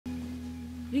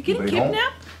You getting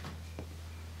kidnapped?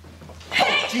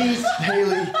 Jeez,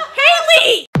 Haley.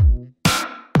 Haley!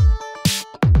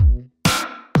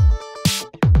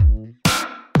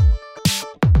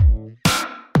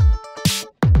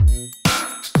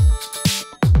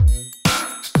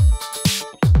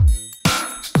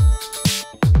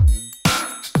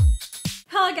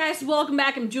 Hello guys, welcome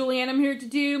back. I'm Julie and I'm here to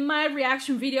do my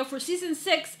reaction video for season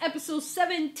 6, episode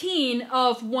 17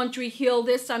 of One Tree Hill.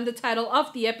 This time the title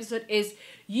of the episode is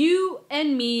You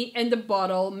and Me and the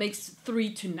Bottle Makes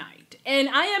 3 Tonight. And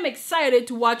I am excited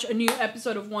to watch a new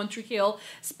episode of One Tree Hill,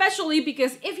 especially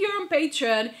because if you're on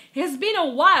Patreon, it has been a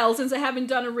while since I haven't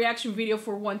done a reaction video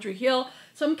for One Tree Hill.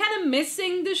 So I'm kind of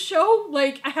missing the show.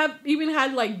 Like, I have even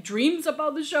had like dreams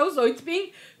about the show, so it's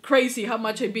been crazy how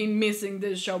much I've been missing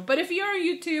this show. But if you're on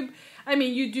YouTube, I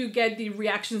mean, you do get the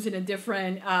reactions in a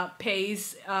different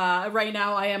pace. Right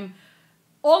now I am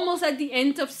almost at the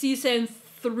end of season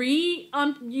 3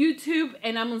 on YouTube,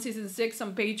 and I'm on season 6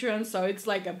 on Patreon, so it's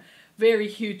like a very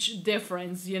huge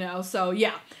difference, you know, so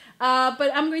yeah.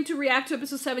 But I'm going to react to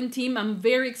episode 17. I'm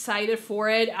very excited for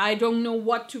it. I don't know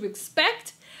what to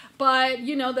expect, but,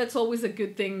 you know, that's always a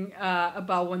good thing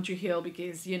about One Tree Hill,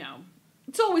 because, you know,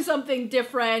 it's always something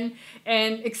different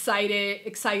and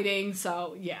exciting,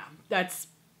 so yeah, that's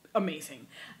amazing.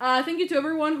 Thank you to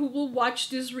everyone who will watch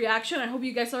this reaction. I hope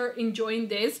you guys are enjoying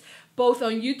this, both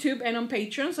on YouTube and on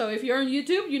Patreon. So if you're on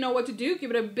YouTube, you know what to do. Give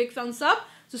it a big thumbs up,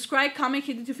 subscribe, comment,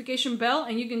 hit the notification bell,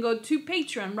 and you can go to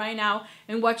Patreon right now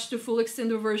and watch the full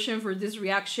extended version for this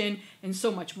reaction and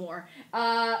so much more.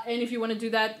 And if you want to do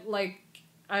that, like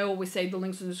I always say, the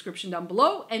links in the description down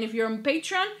below. And if you're on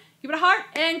Patreon, give it a heart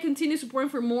and continue supporting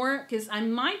for more, because I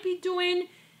might be doing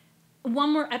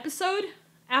one more episode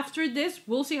after this.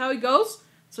 We'll see how it goes,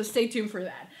 so stay tuned for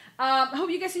that. I hope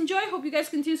you guys enjoy. Hope you guys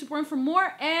continue supporting for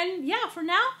more. And yeah, for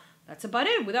now, that's about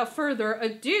it. Without further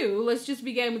ado, let's just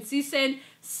begin with season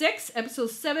 6, episode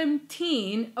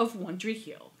 17 of One Tree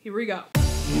Hill. Here we go.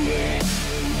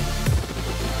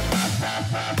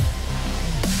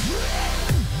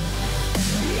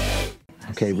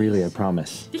 Okay, really, I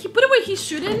promise. Did he put away his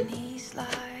shooting?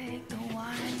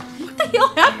 What the hell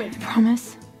happened?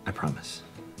 Promise? I promise.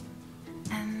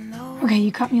 Okay,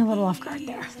 you caught me a little off guard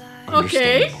there.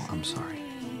 Okay. I'm sorry.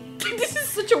 This is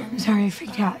such a... I'm sorry I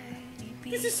freaked out.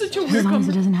 This is such a weird... As long as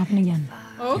it doesn't happen again.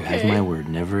 Okay. You have my word.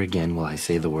 Never again will I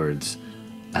say the words,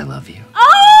 I love you.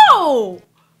 Oh!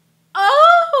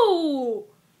 Oh!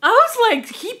 I was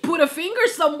like, he put a finger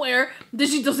somewhere that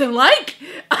she doesn't like.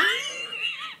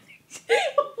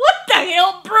 What the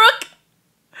hell, Brooke?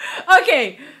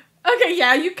 Okay. Okay,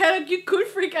 yeah, you could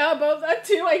freak out about that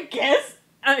too, I guess.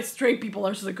 Straight people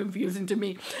are so confusing to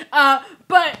me.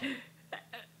 But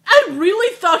I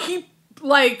really thought he,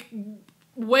 like,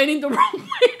 went in the wrong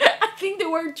way. I think they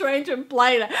were trying to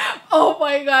imply that. Oh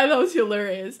my god, that was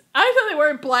hilarious. I thought they were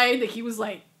implying that he was,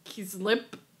 like, his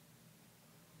lip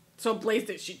someplace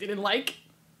that she didn't like.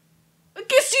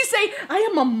 Because she say, I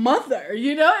am a mother,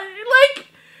 you know? Like,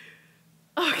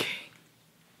 okay.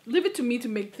 Leave it to me to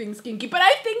make things kinky. But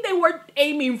I think they were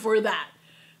aiming for that.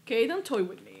 Okay, don't toy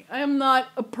with me. I am not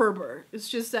a pervert. It's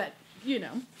just that, you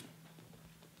know.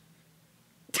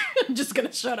 I'm just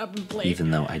gonna shut up and play. Even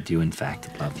though I do, in fact,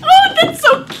 love you. Oh, that's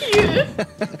so cute!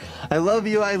 I love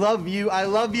you, I love you, I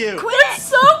love you! That's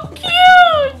so cute!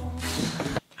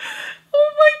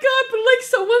 Oh my god, but like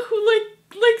someone who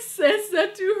like says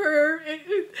that to her.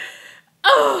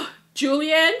 Oh,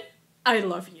 Julianne, I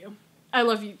love you. I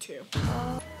love you too.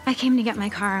 I came to get my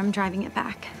car. I'm driving it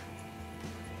back.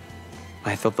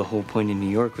 I thought the whole point in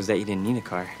New York was that you didn't need a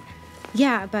car.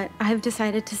 Yeah, but I've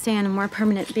decided to stay on a more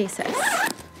permanent basis.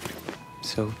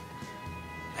 So,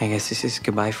 I guess this is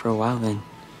goodbye for a while then.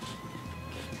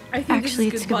 I think Actually,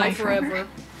 this is it's goodbye goodbye forever. forever.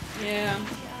 Yeah.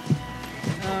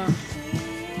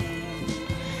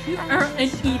 You are an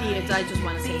idiot. I just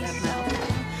want to say that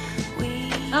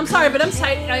now. I'm sorry, but I'm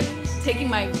taking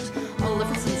my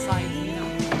Maleficent side, you know.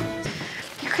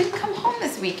 You couldn't come home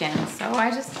this weekend, so I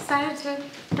just decided to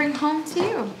bring home to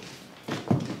you.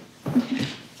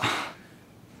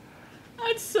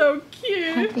 That's so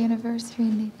cute. Happy anniversary,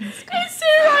 Nathan's car. It's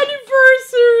their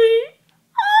anniversary.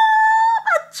 Oh,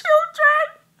 the children.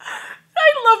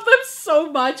 I love them so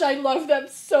much. I love them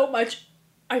so much.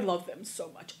 I love them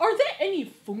so much. Are there any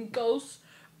Funkos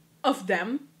of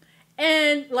them?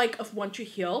 And like of One Tree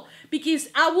Hill? Because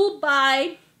I will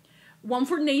buy one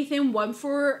for Nathan, one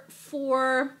for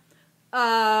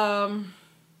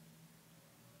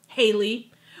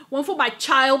Haley, one for my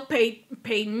child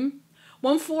Peyton,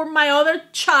 one for my other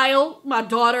child, my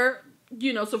daughter,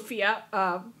 you know, Sophia,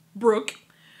 Brooke,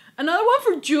 another one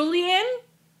for Julian,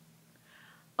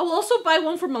 I will also buy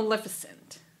one for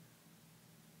Maleficent.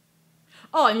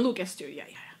 Oh, and Lucas too. Yeah.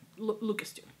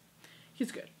 Lucas too.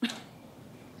 He's good.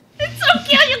 It's so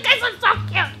cute. You guys are so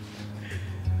cute.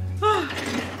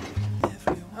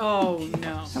 Oh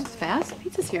no. That was fast.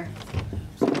 Pizza's here.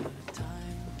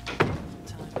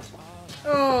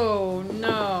 Oh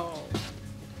no.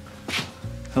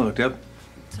 Hello, Deb.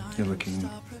 You're looking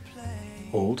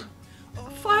old.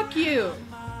 Fuck you.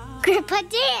 Grandpa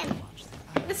Dan.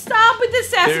 Stop with this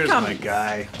sassy There's comments. my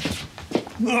guy.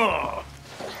 Ugh.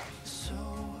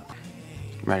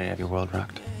 Ready to have your world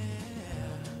rocked?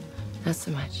 Not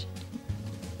so much.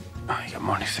 Oh, you got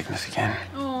morning sickness again.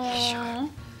 Oh.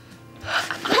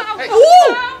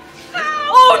 Oh!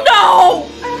 Oh no!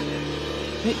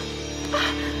 Hey,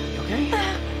 you okay?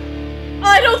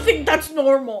 I don't think that's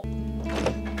normal.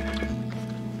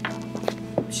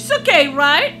 She's okay,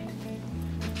 right?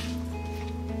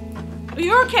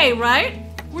 You're okay, right?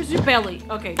 Where's your belly?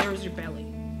 Okay, there's your belly.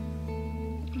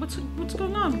 What's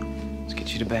going on? Let's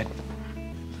get you to bed.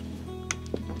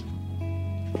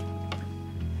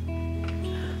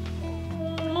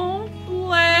 Oh,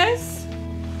 bless.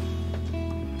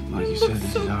 Like you You said, look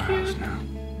this so is our cute. house now.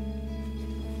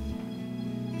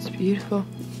 It's beautiful.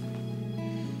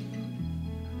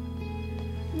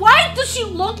 Why does she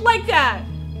look like that?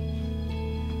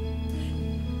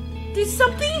 Did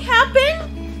something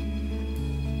happen?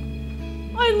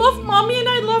 I love mommy and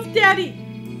I love daddy.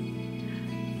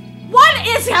 What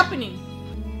is happening?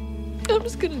 I'm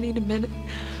just gonna need a minute.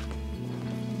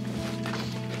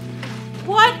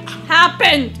 What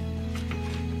happened?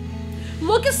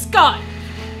 Look at Scott.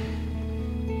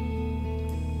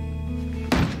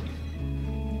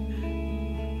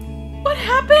 What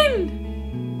happened?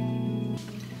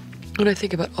 When I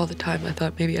think about all the time I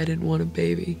thought maybe I didn't want a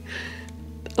baby.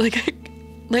 Like I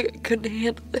couldn't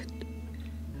handle it.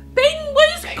 Peyton,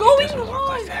 what is Baby going doesn't on? work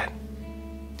like that.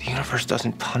 The universe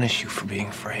doesn't punish you for being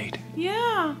afraid.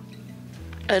 Yeah.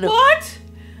 I know. What?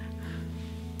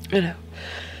 I know.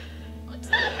 What's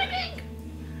happening?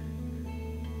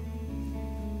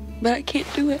 But I can't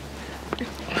do it.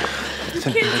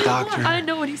 Listen to the doctor. I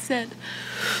know what he said.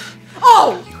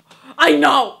 Oh! I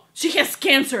know! She has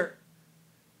cancer.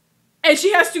 And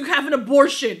she has to have an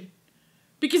abortion.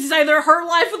 Because it's either her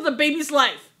life or the baby's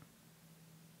life.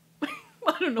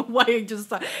 I don't know why I just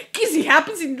thought. Because it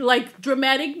happens in like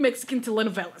dramatic Mexican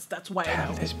telenovelas. That's why I know.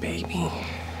 Have this baby.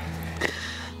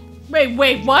 Wait,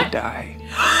 You what? die.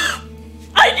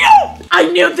 I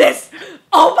knew this!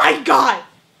 Oh my god!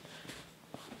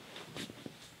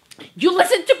 You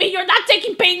listen to me! You're not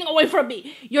taking Peyton away from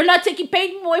me! You're not taking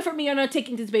Peyton away from me! You're not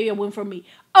taking this baby away from me!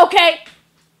 Okay?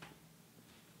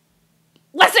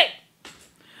 Listen!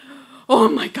 Oh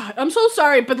my god, I'm so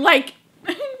sorry, but like...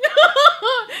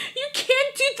 you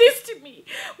can't do this to me!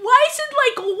 Why is it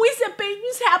like always that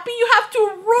Peyton's happy? You have to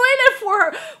ruin it for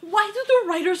her! Why do the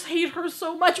writers hate her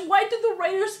so much? Why do the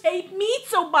writers hate me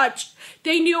so much?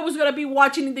 They knew I was gonna be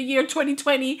watching in the year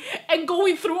 2020 and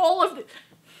going through all of this.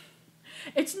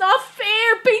 It's not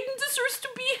fair! Peyton deserves to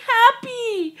be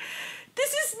happy!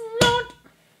 This is not...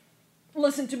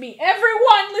 Listen to me.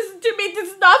 Everyone, listen to me.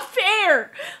 This is not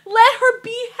fair. Let her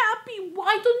be happy.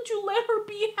 Why don't you let her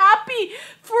be happy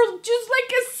for just like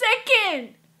a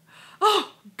second?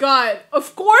 Oh, God.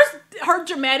 Of course, her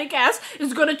dramatic ass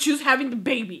is gonna choose having the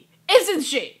baby. Isn't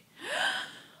she?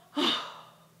 I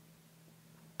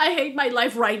hate my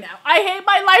life right now. I hate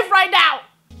my life right now.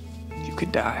 You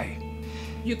could die.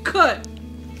 You could.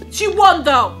 She won,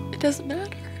 though. It doesn't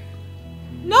matter.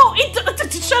 No,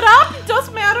 shut up. It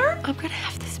does matter. I'm gonna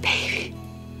have this baby.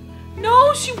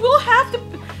 No, she will have to.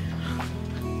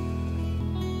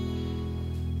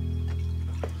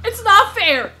 It's not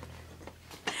fair.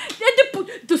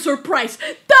 The surprise.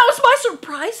 That was my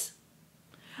surprise.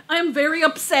 I am very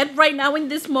upset right now in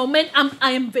this moment.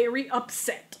 I am very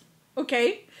upset.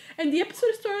 Okay? And the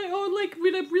episode started like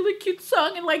with a really cute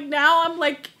song, and like now I'm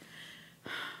like,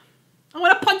 I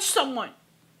want to punch someone.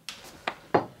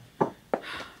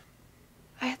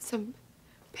 I had some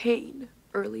pain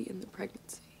early in the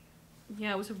pregnancy.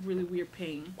 Yeah, it was a really weird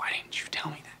pain. Why didn't you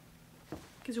tell me that?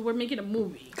 Because we're making a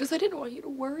movie. Because I didn't want you to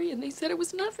worry, and they said it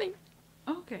was nothing.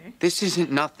 Okay. This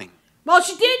isn't nothing. Well,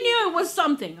 she did knew it was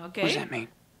something, okay? What does that mean?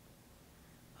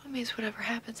 It means whatever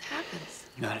happens, happens.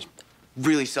 No, that's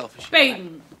really selfish.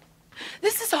 Peyton.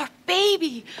 This is our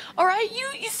baby, all right?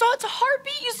 You saw its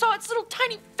heartbeat? You saw its little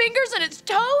tiny fingers and its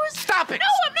toes? Stop it! No,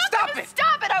 I'm not Stop gonna it!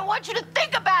 stop it. I want you to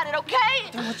think about it, okay?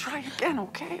 Then we'll try again,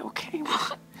 okay?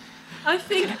 I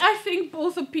think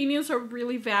both opinions are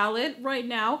really valid right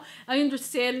now. I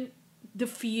understand the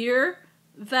fear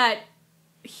that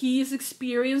he's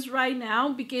experienced right now,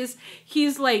 because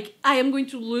he's like, I am going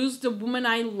to lose the woman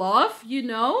I love, you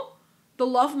know, the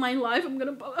love of my life. I'm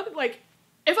like,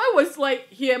 if I was like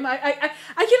him, I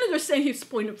can understand his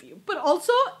point of view, but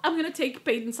also I'm gonna take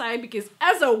Peyton's side, because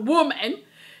as a woman,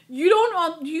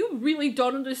 you really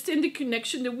don't understand the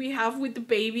connection that we have with the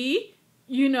baby.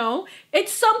 You know,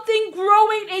 it's something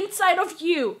growing inside of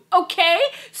you, okay?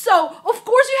 So, of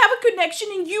course you have a connection,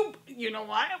 and you know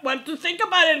what? I want to think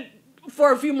about it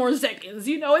for a few more seconds,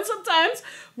 you know? And sometimes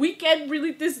we get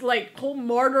really this, like, whole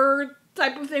martyr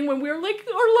type of thing when we're like,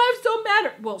 our lives don't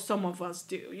matter. Well, some of us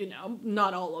do, you know,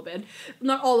 not all of it,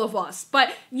 not all of us,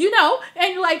 but, you know,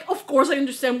 and like, of course I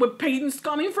understand where Peyton's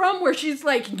coming from, where she's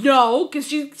like, no, because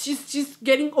she's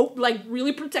getting like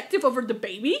really protective over the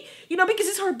baby, you know, because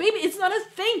it's her baby, it's not a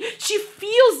thing, she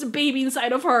feels the baby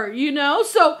inside of her, you know,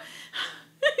 so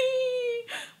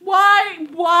why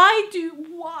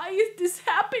is this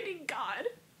happening, God?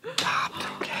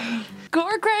 Okay.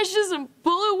 Car crashes and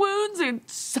bullet wounds and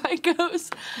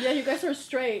psychos. Yeah, you guys are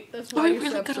straight. That's why Are we you're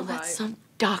really gonna let some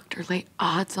doctor lay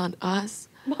odds on us?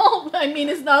 Well, I mean,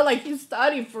 it's not like you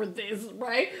studied for this,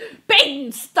 right?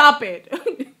 Peyton, stop it.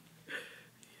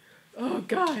 Oh,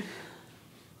 God.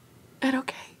 And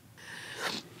okay,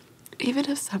 even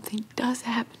if something does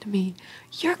happen to me,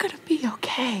 you're gonna be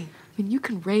okay. I mean, you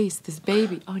can raise this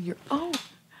baby on your own.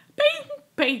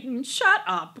 Peyton, shut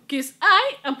up, because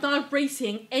I am not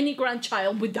raising any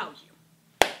grandchild without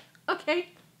you. Okay?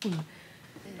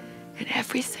 And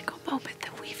every single moment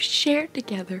that we've shared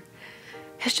together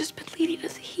has just been leading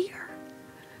us here.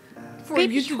 For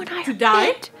maybe you and I to are die?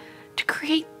 meant to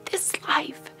create this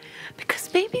life,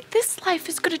 because maybe this life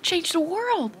is going to change the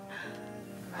world.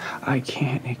 I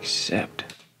can't accept.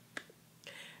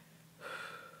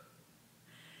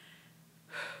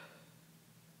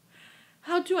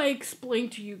 How do I explain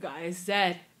to you guys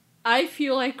that I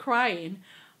feel like crying,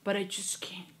 but I just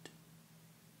can't?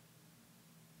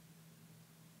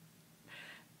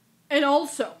 And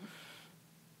also,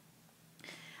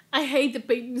 I hate that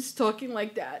Peyton's talking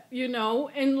like that, you know?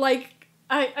 And like,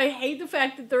 I hate the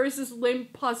fact that there is this slim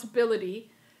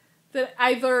possibility that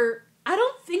either, I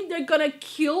don't think they're gonna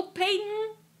kill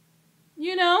Peyton,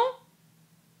 you know?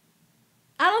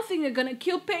 I don't think they're gonna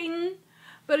kill Peyton.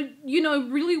 But, you know, it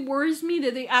really worries me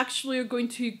that they actually are going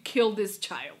to kill this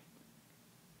child.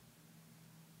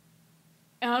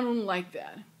 And I don't like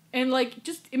that. And, like,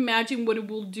 just imagine what it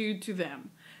will do to them.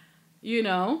 You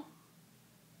know?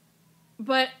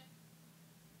 But,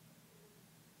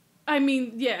 I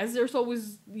mean, yes, there's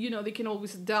always, you know, they can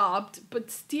always adopt. But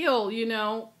still, you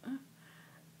know,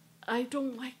 I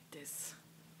don't like this.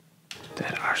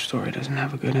 That our story doesn't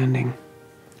have a good ending.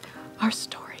 Our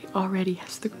story already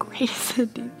has the greatest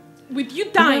ending. With you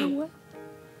dying.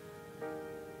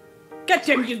 God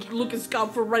damn you, Lucas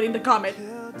Scott, for writing the comment.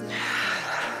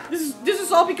 This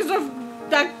is all because of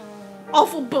that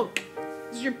awful book.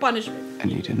 This is your punishment. I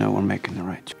need to know we're making the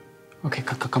right choice. Okay,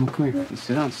 come here.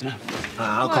 Sit down.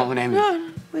 I'll call an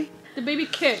ambulance. Wait. The baby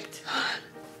kicked.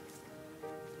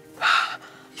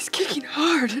 He's kicking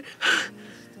hard.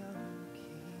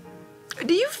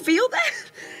 Do you feel that?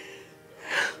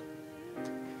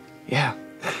 Yeah.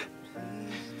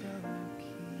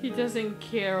 He doesn't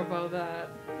care about that.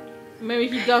 Maybe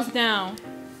he does now.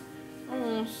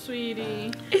 Oh,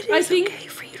 sweetie. It is okay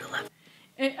for you to love.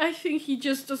 And I think he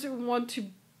just doesn't want to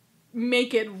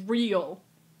make it real.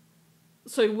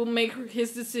 So it will make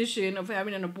his decision of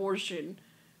having an abortion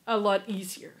a lot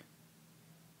easier.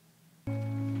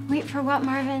 Wait for what,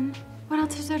 Marvin? What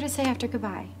else is there to say after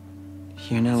goodbye?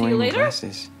 You're not See you wearing later?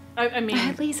 glasses. I mean... I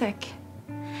had LASIK.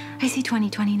 I see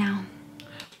 20/20 now.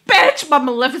 Bitch! But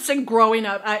Maleficent growing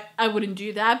up, I wouldn't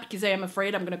do that because I am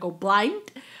afraid I'm gonna go blind.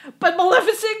 But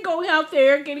Maleficent going out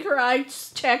there, getting her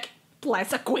eyes checked,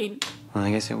 bless a queen. Well,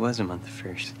 I guess it was a month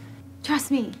first.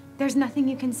 Trust me, there's nothing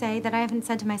you can say that I haven't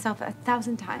said to myself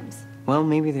 1,000 times. Well,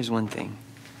 maybe there's one thing.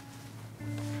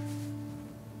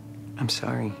 I'm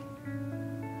sorry.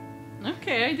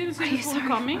 Okay, I didn't What are see you this one sorry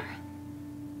coming.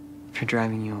 For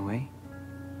driving you away.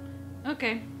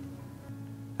 Okay.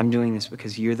 I'm doing this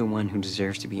because you're the one who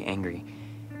deserves to be angry.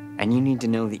 And you need to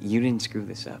know that you didn't screw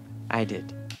this up. I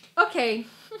did. Okay.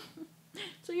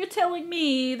 So you're telling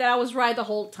me that I was right the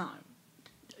whole time.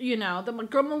 You know, that my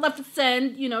girl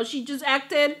Maleficent, you know, she just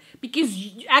acted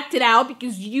out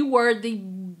because you were the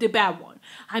bad one.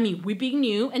 I mean, we being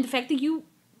new, and the fact that you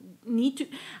need to...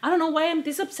 I don't know why I'm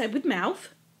this upset with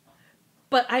Mouth.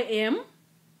 But I am.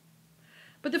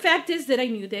 But the fact is that I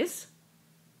knew this.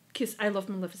 Because I love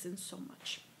Maleficent so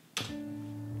much.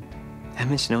 I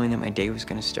miss knowing that my day was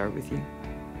going to start with you.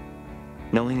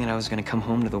 Knowing that I was gonna come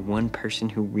home to the one person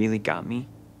who really got me.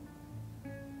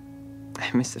 I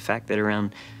miss the fact that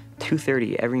around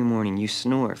 2:30 every morning you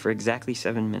snore for exactly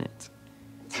 7 minutes.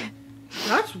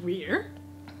 That's weird.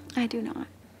 I do not.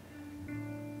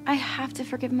 I have to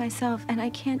forgive myself, and I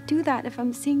can't do that if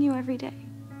I'm seeing you every day.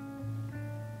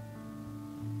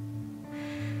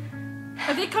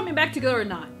 Are they coming back together or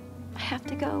not? I have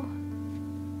to go.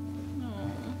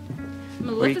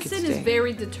 Maleficent is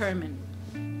very determined.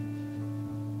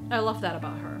 I love that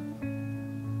about her.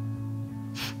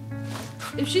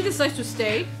 If she decides to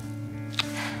stay...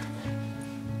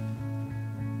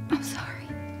 I'm sorry.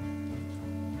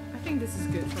 I think this is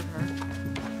good for her.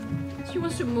 She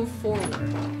wants to move forward.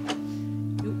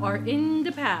 You are in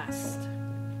the past.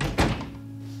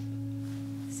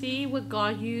 See what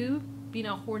got you being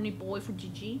a horny boy for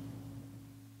Gigi?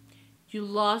 You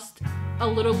lost a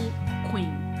little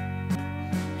queen.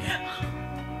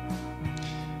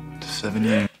 7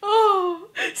 years. Oh,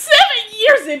 7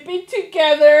 years they've been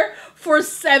together for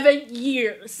 7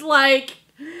 years. Like,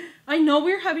 I know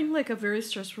we're having like a very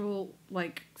stressful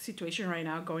like situation right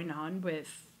now going on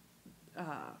with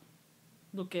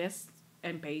Lucas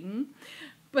and Peyton,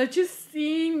 but just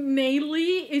seeing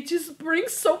Nayli, it just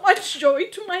brings so much joy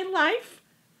to my life.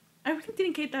 I really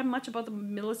didn't care that much about the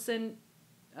Maleficent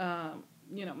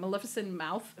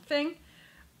mouth thing,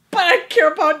 but I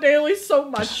care about Nayli so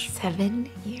much. 7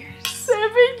 years.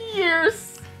 7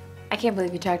 years. I can't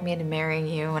believe you talked me into marrying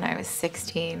you when I was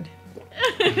 16.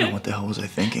 What the hell was I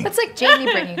thinking? That's like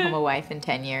Jamie bringing home a wife in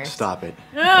 10 years. Stop it.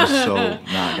 That's so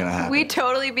not gonna happen. We'd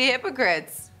totally be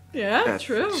hypocrites. Yeah, That's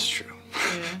true. It's true.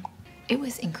 Yeah. It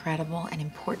was incredible and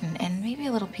important and maybe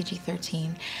a little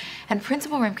PG-13. And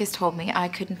Principal Rimkus told me I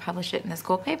couldn't publish it in the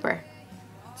school paper.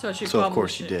 So of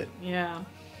course you did. Yeah.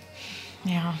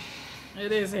 Yeah.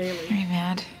 It is Haley. Very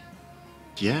mad.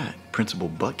 Yeah, Principal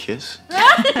Butt Kiss.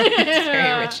 It's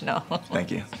very original.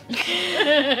 Thank you.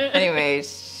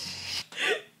 Anyways.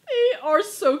 They are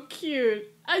so cute.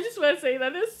 I just want to say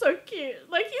that they're so cute.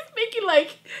 Like, he's making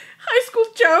like high school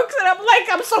jokes, and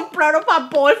I'm so proud of my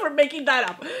boy for making that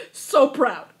up. So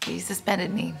proud. He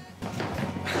suspended me.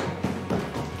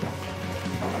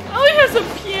 Oh, he has a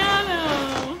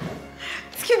piano.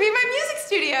 This could be my music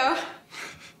studio.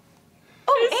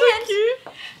 Oh, It's and so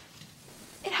cute.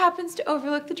 it happens to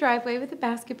overlook the driveway with a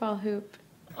basketball hoop.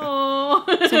 Oh.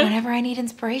 So whenever I need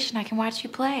inspiration, I can watch you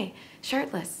play,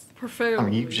 shirtless. Preferably. I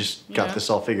mean, you just got this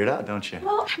all figured out, don't you?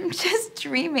 Well, I'm just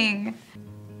dreaming.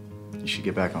 You should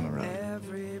get back on the road.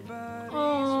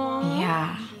 Oh.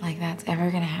 Yeah, like that's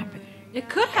ever gonna happen. It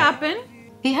could happen.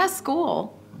 He has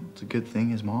school. It's a good thing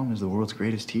his mom is the world's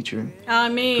greatest teacher. I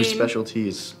mean. Whose specialty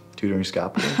is tutoring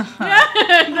Scott boys.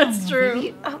 That's true.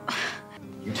 Maybe,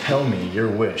 You tell me your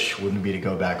wish wouldn't be to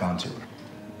go back on tour.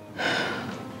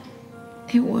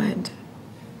 it would.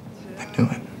 I knew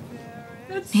it.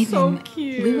 That's Nathan, so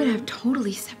cute. we would have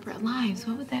totally separate lives.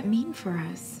 What would that mean for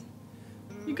us?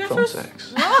 You guys Phone are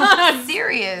sex.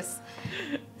 Serious.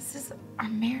 This is our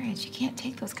marriage. You can't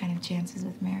take those kind of chances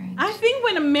with marriage. I think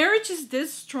when a marriage is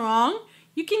this strong,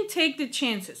 you can take the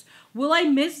chances. Will I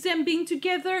miss them being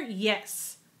together?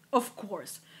 Yes, of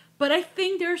course. But I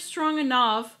think they're strong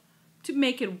enough to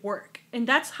make it work. And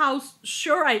that's how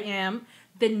sure I am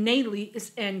that Nayli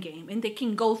is endgame. And they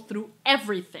can go through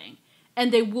everything.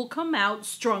 And they will come out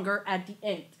stronger at the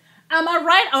end. Am I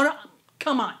right? Oh, no.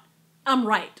 Come on. I'm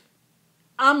right.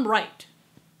 I'm right.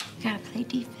 You gotta play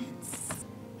defense.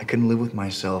 I couldn't live with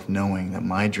myself knowing that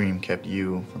my dream kept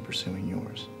you from pursuing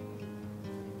yours.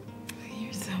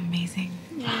 You're so amazing.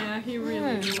 Yeah, he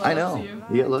really loves I know. you.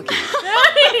 You get lucky.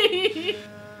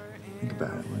 Think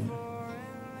about it, will you?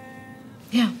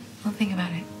 Yeah, I'll think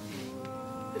about it.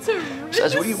 It's a,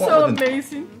 Besides, what do you want so with an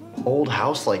amazing. old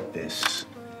house like this?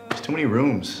 There's too many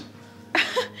rooms.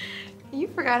 You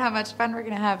forgot how much fun we're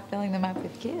gonna have filling them up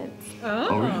with kids.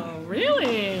 Oh,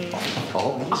 really?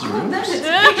 All these rooms? This is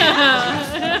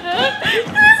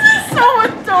so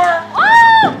adorable.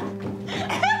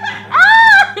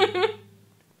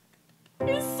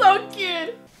 He's so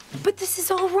cute. But this is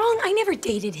all wrong. I never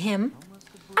dated him.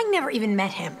 I never even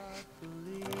met him.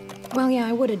 Well, yeah,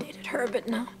 I would have dated her, but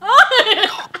no.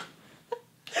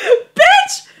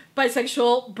 Bitch!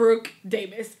 Bisexual Brooke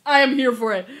Davis. I am here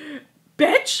for it.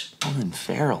 Bitch! Colin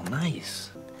Farrell, nice.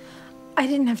 I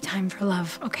didn't have time for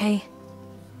love, okay?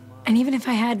 And even if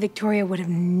I had, Victoria would have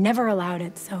never allowed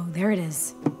it, so there it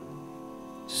is.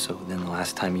 So then the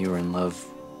last time you were in love,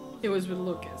 It was with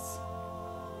Lucas.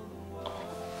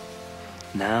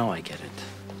 now I get it.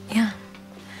 Yeah.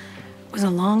 It was a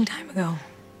long time ago.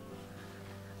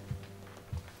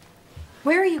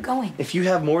 Where are you going? If you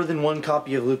have more than one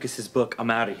copy of Lucas's book, I'm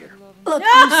out of here. Look,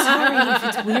 I'm sorry if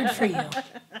it's weird for you.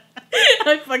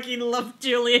 I fucking love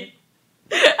Julian.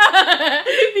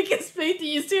 Because Peyton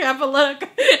used to have a look.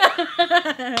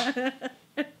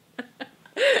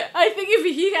 I think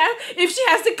if she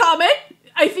has the comment,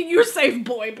 I think you're safe,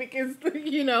 boy, because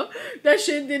you know that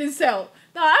shit didn't sell.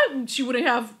 No, she wouldn't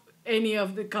have any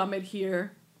of the comment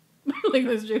here. Like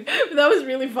that was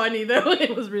really funny though.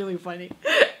 It was really funny.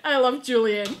 I love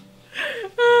Julian.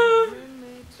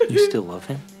 You still love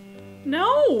him?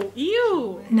 No,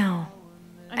 ew. No,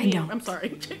 I mean, don't. I'm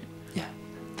sorry. Yeah,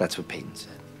 that's what Peyton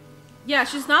said. Yeah,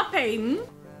 she's not Peyton.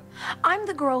 I'm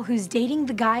the girl who's dating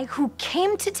the guy who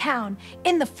came to town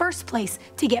in the first place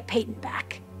to get Peyton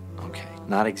back. Okay,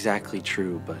 not exactly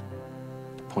true, but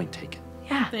point taken.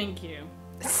 Yeah. Thank you.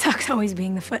 It sucks always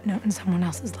being the footnote in someone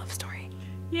else's love story.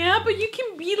 Yeah, but you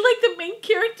can be like the main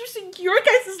characters in your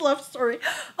guys' love story.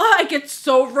 Oh, I get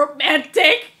so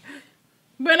romantic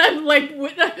when I'm like,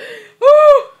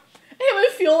 I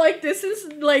feel like this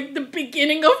is like the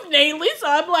beginning of Naley, so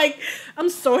I'm like, I'm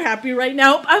so happy right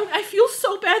now. I feel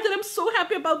so bad that I'm so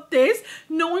happy about this,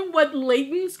 knowing what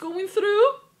Layton's going through.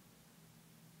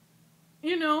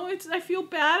 You know, I feel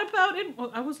bad about it.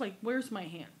 Well, I was like, where's my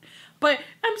hand? But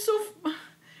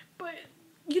but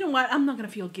you know what? I'm not gonna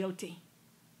feel guilty.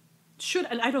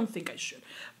 I don't think I should.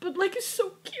 But like, it's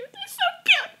so cute. It's so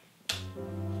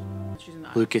cute. She's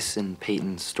not. Lucas and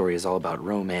Peyton's story is all about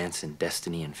romance and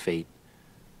destiny and fate.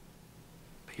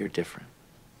 But you're different.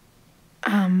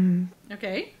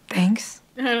 Okay. Thanks.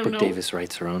 I don't Brooke know. Davis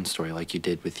writes her own story like you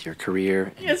did with your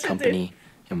career and Yes, your company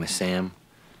and with Sam.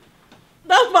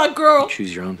 That's my girl. You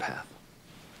choose your own path.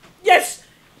 Yes.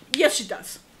 Yes, she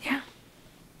does. Yeah.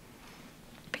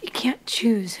 But you can't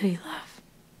choose who you love.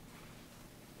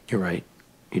 You're right.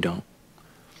 You don't.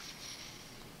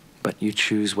 But you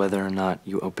choose whether or not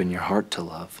you open your heart to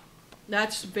love.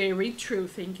 That's very true.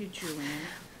 Thank you, Julian.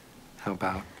 How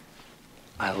about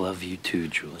I love you too,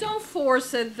 Julian? Don't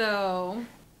force it, though.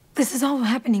 This is all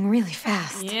happening really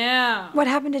fast. Yeah. What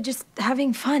happened to just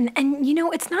having fun? And you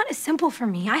know, it's not as simple for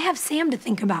me. I have Sam to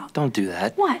think about. Don't do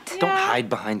that. What? Don't hide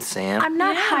behind Sam. I'm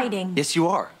not hiding. Yes, you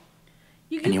are.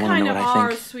 You And you wanna kind know of what I are,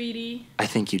 think? sweetie. I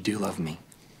think you do love me.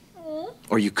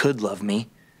 Or you could love me,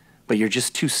 but you're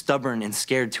just too stubborn and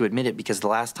scared to admit it because the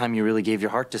last time you really gave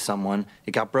your heart to someone,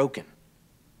 it got broken.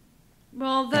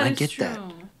 Well, And I that is get true. that.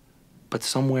 But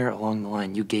somewhere along the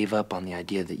line, you gave up on the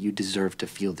idea that you deserve to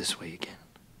feel this way again.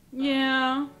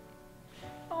 Yeah.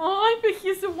 Oh, I bet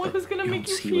he's the one who's gonna You make don't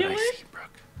you see feel what I it. see,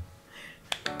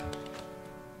 Brooke.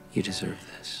 You deserve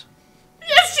this.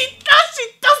 Yes, she does. She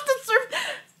does deserve.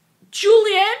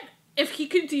 Julian, if he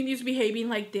continues behaving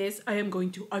like this, I am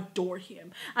going to adore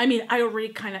him. I mean, I already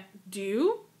kind of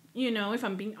do, you know, if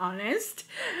I'm being honest.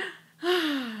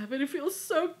 But it feels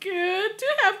so good to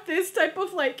have this type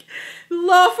of like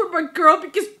love for my girl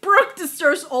because Brooke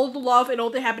deserves all the love and all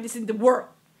the happiness in the world.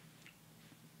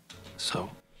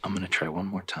 So, I'm gonna try one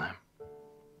more time.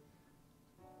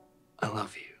 I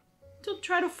love you. Don't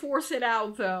try to force it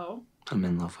out, though. I'm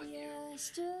in love with you.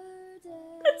 That's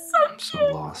so I'm so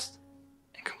lost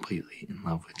and completely in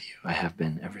love with you. I have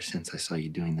been ever since I saw you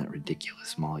doing that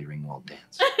ridiculous Molly Ringwald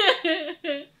dance.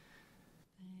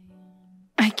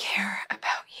 I care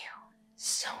about you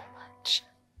so much.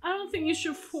 I don't think you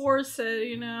should force it,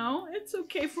 you know? It's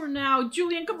okay for now.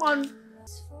 Julian, come on.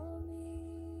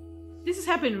 This is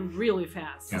happening really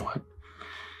fast. You know what?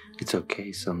 It's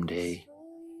okay someday.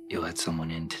 You let someone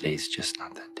in. Today's just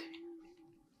not that day.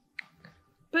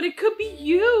 But it could be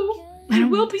you. I don't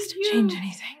It will want be this to you. change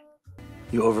anything.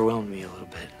 You overwhelmed me a little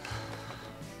bit.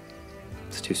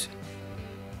 It's too soon.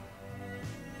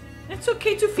 It's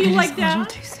okay to feel It is like a little that.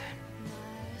 too soon.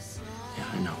 Yeah,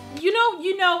 I know.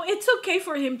 You know, it's okay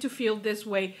for him to feel this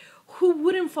way. Who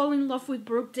wouldn't fall in love with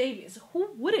Brooke Davis? Who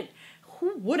wouldn't?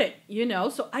 Who wouldn't? You know,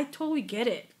 so I totally get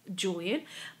it, Julian.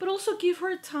 But also give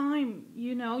her time,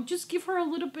 you know. Just give her a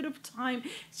little bit of time.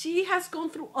 She has gone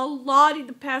through a lot in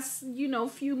the past, you know,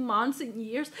 few months and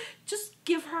years. Just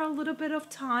give her a little bit of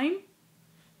time.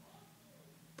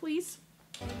 Please.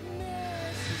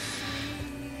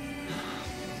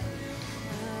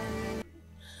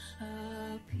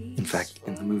 In fact,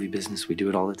 in the movie business, we do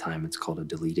it all the time. It's called a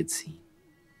deleted scene.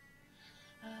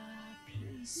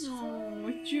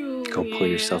 Oh, Julian. Go pull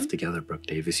yourself together, Brooke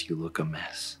Davis. You look a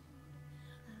mess.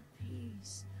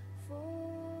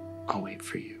 I'll wait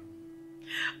for you.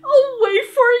 I'll wait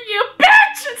for you,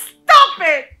 bitch! Stop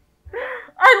it!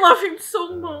 I love him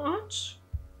so much.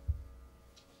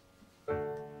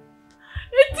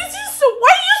 And this is so. Why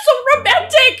are you so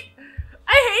romantic?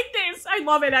 I hate this. I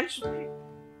love it actually.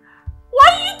 Why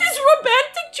are you this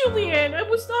romantic, Julianne. I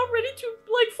was not ready to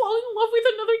like fall in love with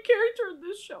another character in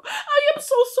this show. I am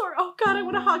so sorry. Oh God, I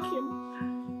want to hug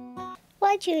him.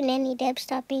 Why'd you and Nanny Deb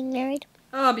stop being married?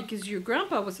 Oh, because your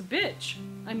grandpa was a bitch.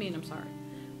 I mean, I'm sorry.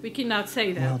 We cannot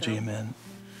say that. Well, though. G-Man,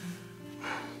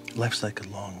 life's like a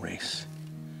long race.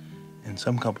 And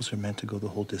some couples are meant to go the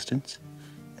whole distance,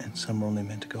 and some are only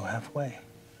meant to go halfway.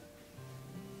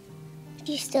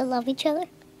 Do you still love each other?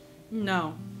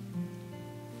 No.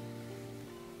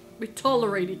 We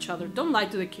tolerate each other. Don't lie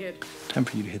to the kid. Time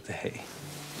for you to hit the hay.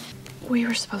 We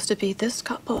were supposed to be this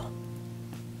couple.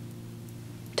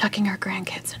 Tucking our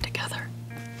grandkids in together.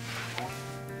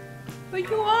 But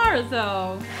you are,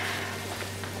 though.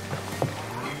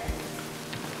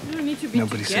 You don't need to be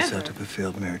Nobody together. sets out to have a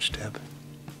failed marriage, Deb.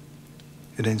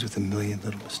 It ends with a million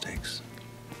little mistakes.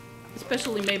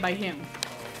 Especially made by him.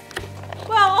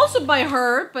 Well, also by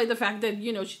her, by the fact that,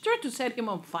 you know, she tried to set him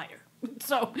on fire.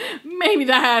 So maybe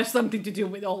that has something to do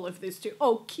with all of this too.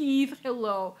 Oh, Keith,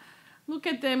 hello. Look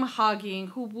at them hugging.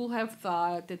 Who will have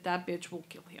thought that that bitch will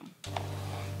kill him?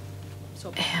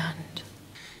 So bad.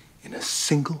 And In a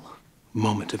single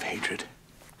moment of hatred,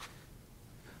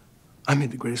 I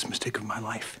made the greatest mistake of my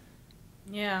life.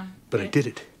 Yeah. But I did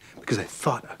it because I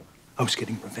thought I was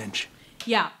getting revenge.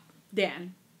 Yeah,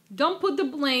 Dan. Don't put the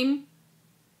blame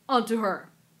onto her.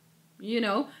 You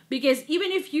know? Because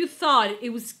even if you thought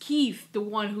it was Keith, the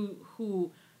one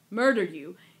who murdered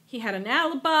you, he had an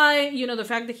alibi. You know, the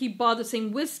fact that he bought the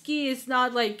same whiskey is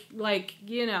not like,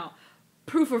 you know,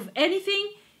 proof of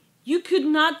anything. You could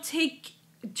not take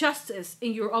justice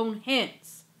in your own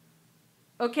hands.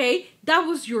 Okay? That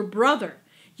was your brother.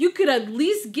 You could at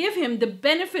least give him the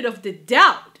benefit of the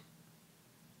doubt.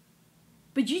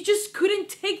 But you just couldn't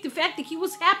take the fact that he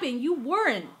was happy and you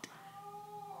weren't.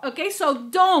 Okay, so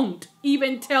don't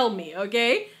even tell me,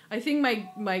 okay? I think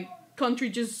my country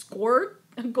just scored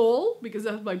a goal because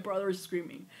that's my brother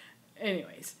screaming.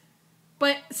 Anyways.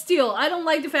 But still, I don't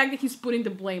like the fact that he's putting the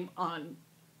blame on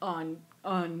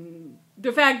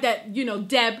the fact that, you know,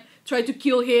 Deb tried to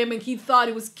kill him and he thought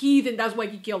it was Keith and that's why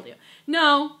he killed him.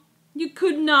 No, you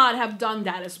could not have done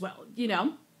that as well, you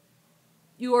know?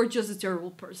 You are just a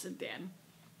terrible person, Dan.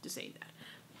 Just saying that.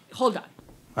 Hold on.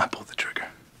 I pulled the trigger.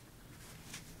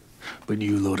 But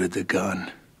you loaded the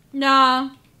gun.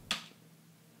 Nah.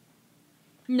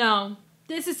 No.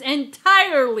 This is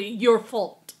entirely your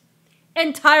fault.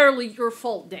 Entirely your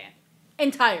fault, Dan.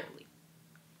 Entirely.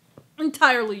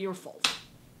 Entirely your fault.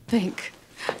 think.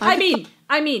 I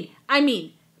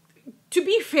mean, to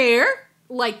be fair,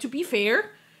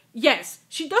 yes,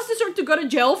 she does deserve to go to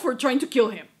jail for trying to kill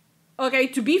him. Okay,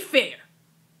 to be fair.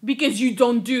 Because you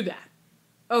don't do that.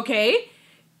 Okay?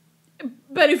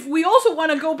 But if we also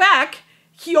want to go back,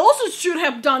 he also should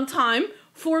have done time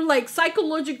for, like,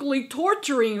 psychologically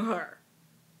torturing her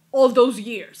all those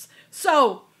years.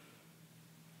 So,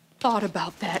 Thought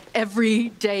about that every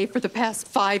day for the past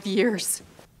 5 years.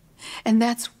 And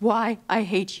that's why I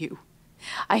hate you.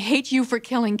 I hate you for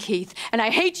killing Keith, and I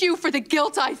hate you for the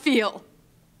guilt I feel.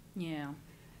 yeah.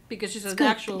 Because she's It's an good.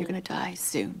 actual... You're gonna die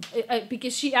soon.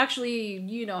 because she actually,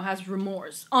 you know, has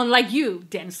remorse. Unlike you,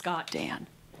 Dan Scott. Dan.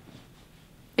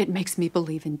 It makes me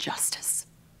believe in justice.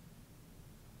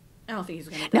 I don't think he's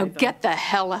gonna die, Now though. get the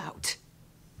hell out.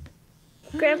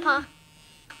 Grandpa,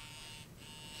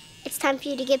 it's time for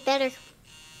you to get better.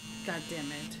 God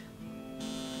damn it.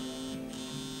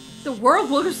 The world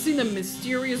looks in a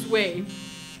mysterious way.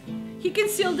 He can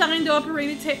still die in the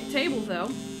operating table, though.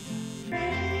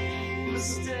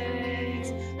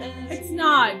 It's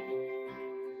not.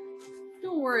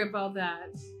 Don't worry about that.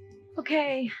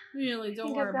 Okay. Really, I don't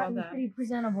think worry I've about gotten that. pretty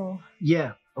presentable.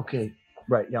 Yeah, okay.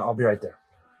 Right, yeah, I'll be right there.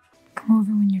 Come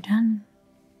over when you're done.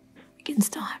 We can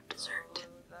still have dessert.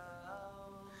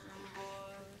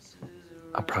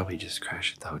 I'll probably just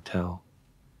crash at the hotel.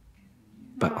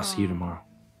 But I'll see you tomorrow.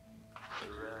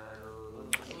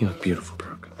 You look beautiful,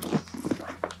 Brooke.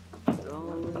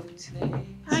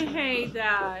 I hate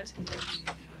that.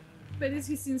 But it's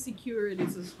his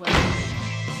insecurities as well.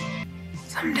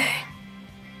 Someday.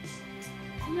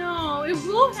 No, it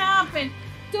will happen.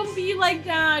 Don't be like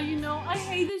that, you know. I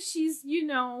hate that she's, you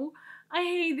know, I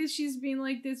hate that she's being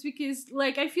like this because,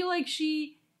 like, I feel like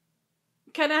she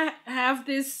kind of have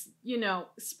this, you know,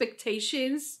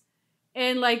 expectations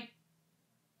and, like,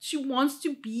 she wants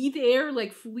to be there,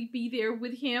 like, fully be there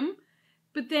with him.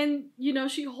 But then, you know,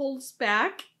 she holds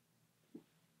back.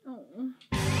 Oh.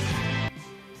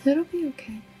 It'll be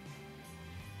okay.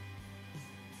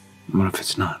 What if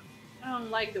it's not? I don't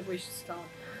like the way she stopped.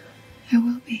 I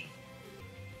will be.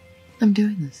 I'm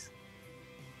doing this.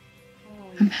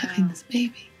 Oh, I'm having this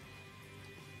baby.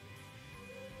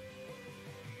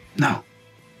 No.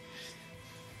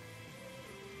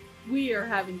 We are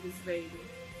having this baby.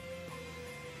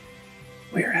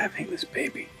 We are having this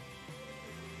baby.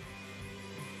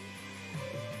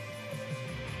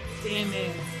 Damn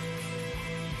it.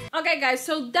 Okay, guys,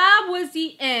 so that was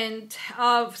the end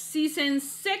of season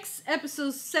 6,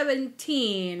 episode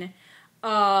 17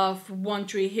 of One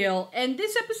Tree Hill. And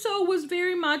this episode was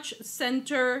very much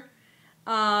centered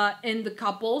in the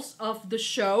couples of the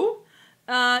show,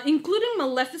 including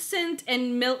Maleficent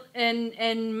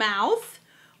and Mouth,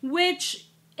 which,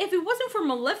 if it wasn't for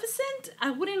Maleficent,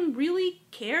 I wouldn't really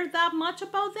care that much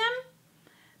about them,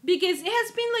 because it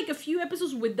has been like a few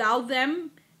episodes without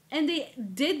them, and they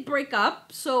did break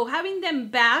up, so having them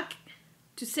back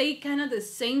to say kind of the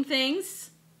same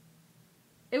things,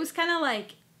 it was kind of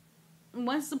like,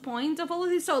 what's the point of all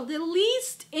of this? So the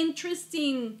least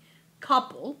interesting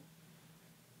couple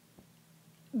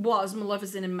was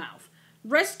Maleficent and Mouth.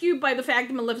 Rescued by the fact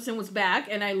that Maleficent was back,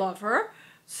 and I love her,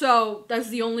 so that's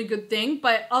the only good thing.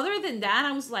 But other than that,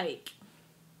 I was like,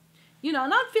 you know,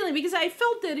 not feeling, because I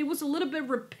felt that it was a little bit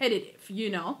repetitive, you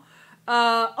know.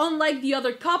 Unlike the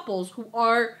other couples who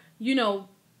are, you know,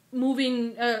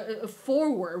 moving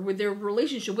forward with their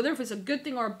relationship, whether if it's a good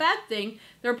thing or a bad thing,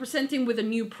 they're presenting with a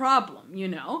new problem, you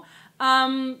know.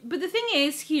 But the thing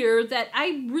is here that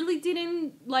I really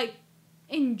didn't, like,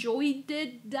 enjoy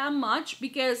it that much,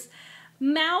 because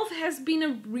Mouth has been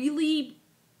a really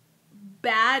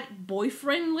bad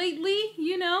boyfriend lately,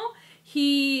 you know.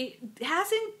 He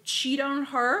hasn't cheated on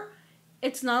her.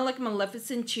 It's not like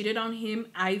Maleficent cheated on him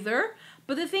either.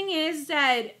 But the thing is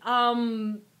that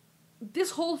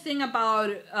this whole thing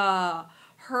about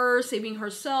her saving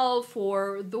herself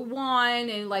for the one,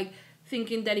 and like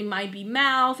thinking that it might be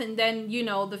Mouth, and then, you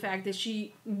know, the fact that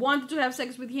she wanted to have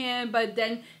sex with him, but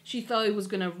then she thought it was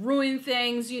gonna ruin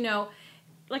things, you know.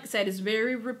 Like I said, it's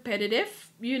very repetitive,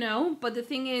 you know. But the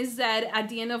thing is that at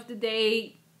the end of the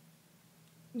day,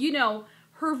 you know,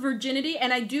 her virginity,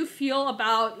 and I do feel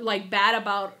about, like, bad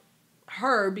about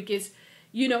her, because,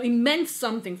 you know, it meant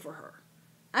something for her.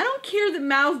 I don't care that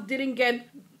Mouth didn't get,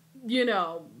 you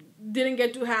know, didn't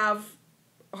get to have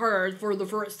her for the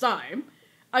first time.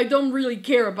 I don't really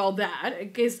care about that,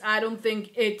 because I don't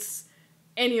think it's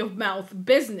any of Mouth's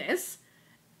business.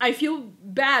 I feel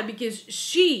bad because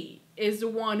she is the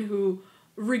one who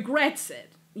regrets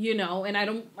it, you know, and I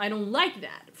don't like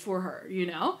that for her, you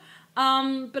know.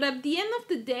 But at the end of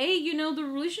the day, you know, the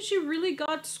relationship really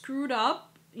got screwed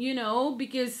up, you know,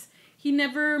 because he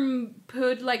never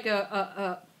put like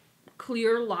a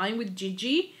clear line with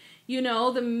Gigi. You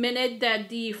know, the minute that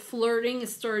the flirting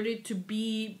started to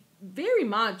be very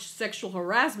much sexual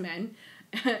harassment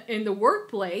in the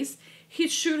workplace, he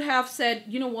should have said,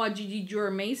 you know what, Gigi, you're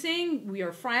amazing, we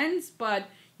are friends, but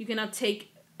you cannot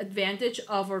take advantage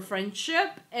of our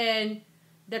friendship, and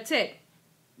that's it.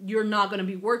 You're not going to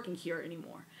be working here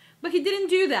anymore. But he didn't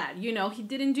do that, you know. He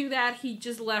didn't do that. He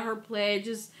just let her play,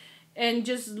 just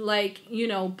like, you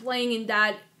know, playing in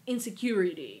that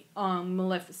insecurity on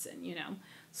Maleficent, you know.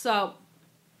 So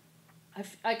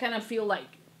I kind of feel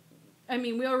like, I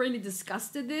mean, we already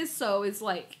discussed this, so it's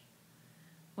like,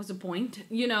 what's the point,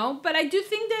 you know? But I do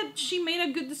think that she made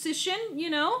a good decision, you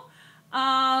know,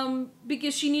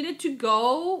 because she needed to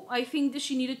go. I think that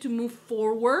she needed to move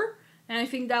forward. And I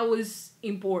think that was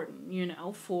important, you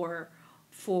know, for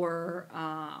her,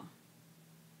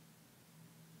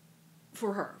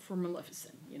 for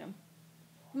Maleficent, you know.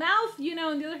 Mouth, you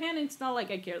know, on the other hand, it's not like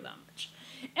I care that much.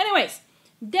 Anyways,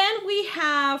 then we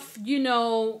have, you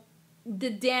know, the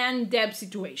Dan-Deb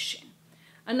situation.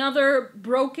 Another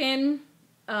broken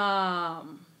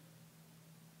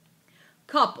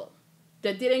couple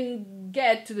that didn't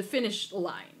get to the finish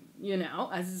line, you know,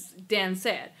 as Dan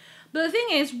said. But the thing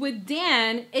is with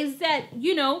Dan is that,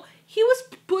 you know, he was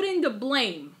putting the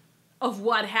blame of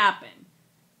what happened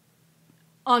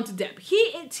onto Deb.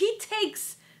 He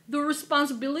takes the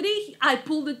responsibility. I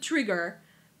pulled the trigger,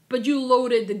 but you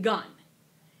loaded the gun.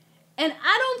 And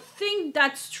I don't think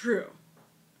that's true.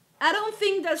 I don't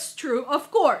think that's true. Of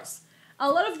course,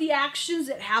 a lot of the actions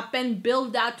that happened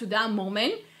build out to that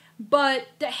moment, but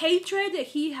the hatred that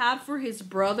he had for his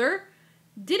brother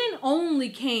didn't only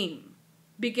came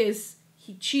because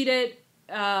he cheated,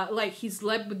 like he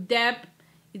slept with Deb.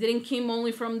 It didn't come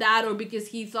only from that, or because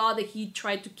he thought that he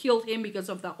tried to kill him because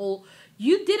of the whole...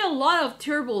 You did a lot of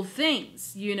terrible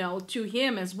things, you know, to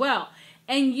him as well.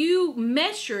 And you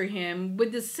measure him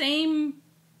with the same,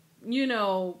 you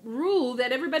know, rule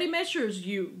that everybody measures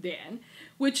you, Dan,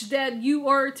 which that you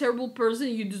are a terrible person,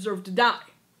 you deserve to die.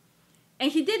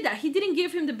 And he did that. He didn't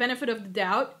give him the benefit of the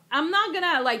doubt. I'm not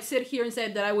gonna, like, sit here and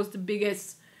say that I was the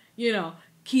biggest, you know,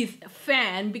 Keith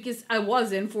fan, because I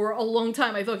wasn't for a long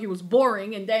time. I thought he was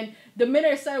boring, and then the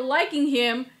minute I started liking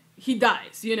him, he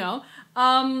dies, you know?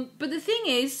 But the thing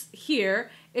is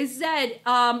here is that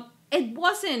it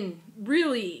wasn't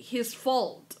really his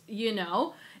fault, you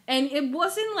know? And it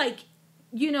wasn't like,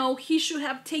 you know, he should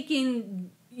have taken,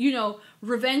 you know,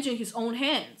 revenge in his own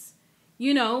hands.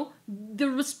 You know, the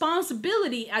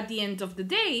responsibility at the end of the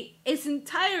day is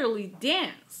entirely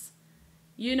Dan's.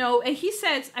 You know, and he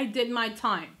says, I did my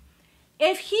time.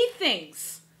 If he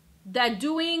thinks that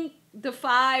doing the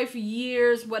 5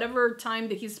 years, whatever time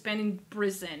that he spent in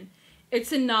prison,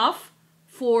 it's enough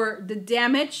for the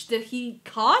damage that he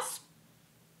caused,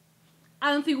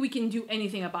 I don't think we can do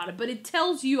anything about it. But it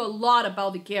tells you a lot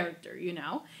about the character, you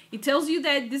know? It tells you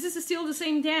that this is still the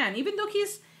same Dan. Even though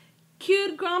he's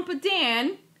cute Grandpa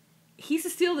Dan,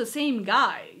 he's still the same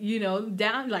guy, you know?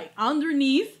 Down, like,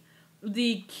 underneath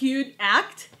the cute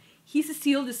act, he's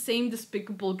still the same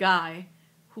despicable guy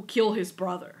who killed his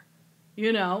brother,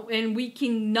 you know? And we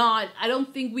cannot, I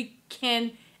don't think we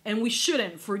can and we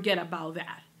shouldn't forget about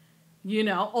that, you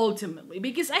know, ultimately.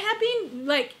 Because I have been,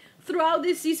 like, throughout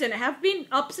this season, I have been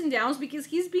ups and downs because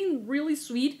he's been really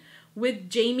sweet with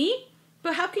Jamie.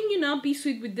 But how can you not be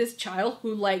sweet with this child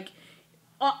who, like,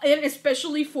 and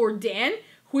especially for Dan,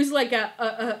 who is like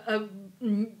a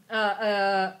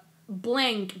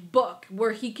blank book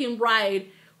where he can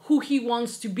write who he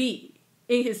wants to be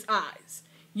in his eyes,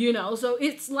 you know? So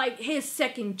it's like his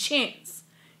second chance,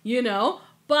 you know?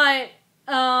 But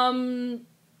to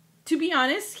be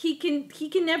honest, he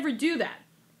can never do that.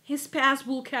 His past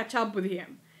will catch up with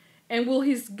him, and will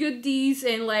his good deeds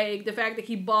and like the fact that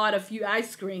he bought a few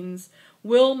ice creams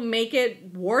will make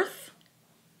it worth,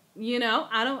 you know?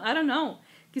 I don't know,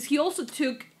 because he also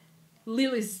took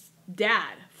Lily's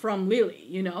dad from Lily,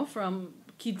 you know, from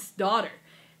Keith's daughter.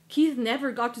 Keith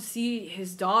never got to see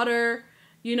his daughter,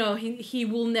 you know, he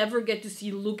will never get to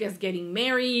see Lucas getting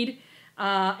married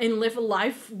and live a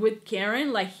life with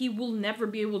Karen. Like, he will never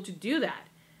be able to do that.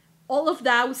 All of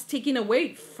that was taken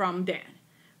away from Dan.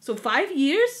 So 5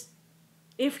 years,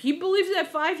 if he believes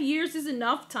that 5 years is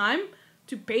enough time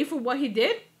to pay for what he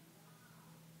did,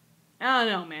 I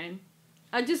don't know, man.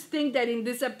 I just think that in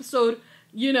this episode,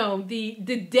 you know, the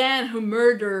Dan who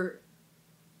murdered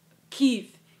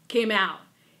Keith came out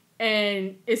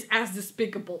and is as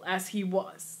despicable as he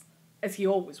was, as he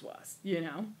always was, you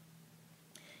know?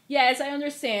 Yes, I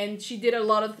understand she did a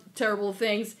lot of terrible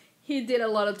things. He did a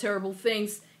lot of terrible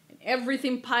things. And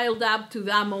everything piled up to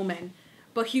that moment.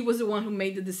 But he was the one who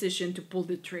made the decision to pull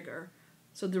the trigger.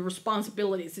 So the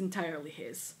responsibility is entirely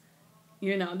his.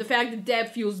 You know, the fact that Deb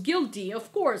feels guilty,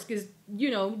 of course, because,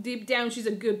 you know, deep down she's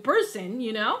a good person,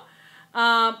 you know?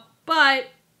 But,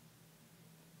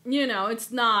 you know,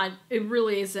 it's not, it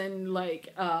really isn't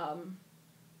like,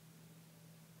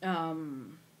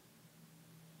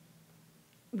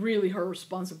 really her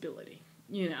responsibility,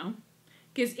 you know?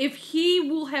 Because if he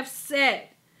will have said,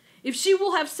 if she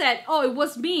will have said, oh, it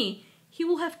was me, he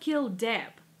will have killed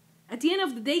Deb. At the end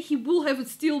of the day, he will have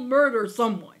still murdered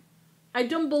someone. I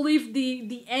don't believe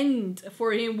the end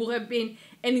for him will have been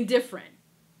any different.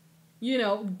 You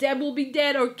know, Deb will be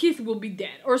dead or Keith will be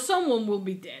dead or someone will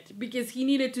be dead because he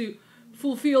needed to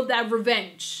fulfill that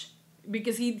revenge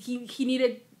because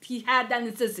he had that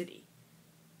necessity.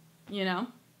 You know?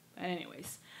 But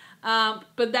anyways.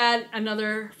 But that,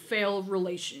 another failed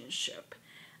relationship.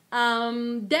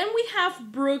 Then we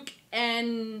have Brooke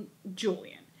and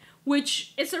Julian,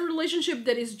 which is a relationship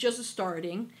that is just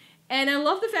starting. And I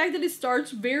love the fact that it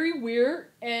starts very weird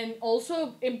and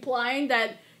also implying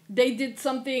that they did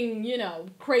something, you know,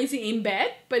 crazy in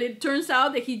bed. But it turns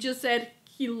out that he just said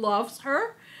he loves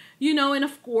her, you know, and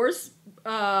of course,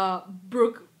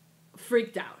 Brooke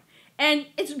freaked out. And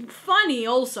it's funny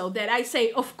also that I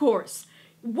say, of course.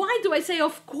 Why do I say,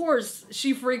 of course,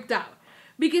 she freaked out?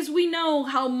 Because we know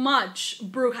how much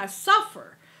Brooke has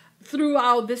suffered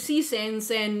throughout the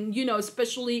seasons and, you know,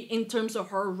 especially in terms of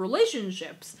her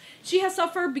relationships. She has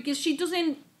suffered because she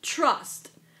doesn't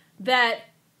trust that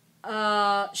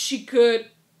she could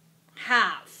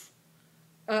have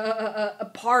a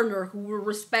partner who will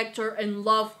respect her and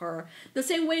love her. The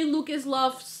same way Lucas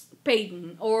loves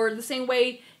Peyton, or the same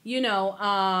way, you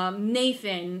know,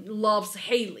 Nathan loves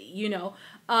Haley, you know.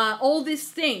 All these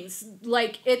things,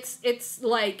 like, it's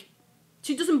like,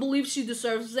 she doesn't believe she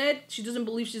deserves it. She doesn't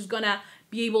believe she's gonna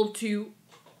be able to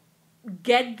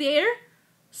get there.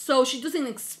 So she doesn't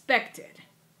expect it,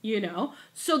 you know.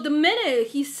 So the minute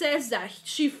he says that,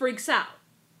 she freaks out,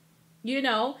 you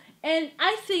know. And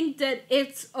I think that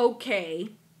it's okay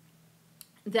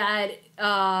that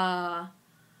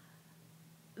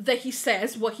that he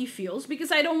says what he feels,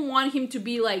 because I don't want him to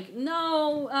be like,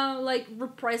 no, like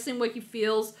repressing what he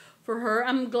feels for her.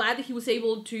 I'm glad that he was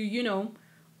able to, you know,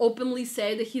 openly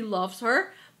say that he loves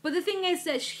her. But the thing is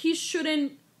that he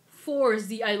shouldn't force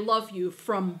the I love you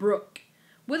from Brooke.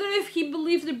 Whether if he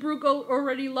believes that Brooke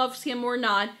already loves him or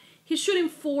not, he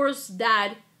shouldn't force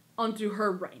that onto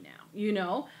her right now, you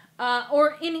know?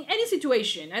 Or in any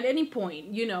situation, at any point,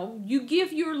 you know, you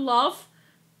give your love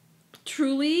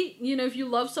truly, you know, if you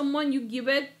love someone, you give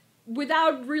it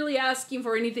without really asking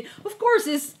for anything. Of course,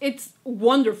 it's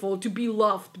wonderful to be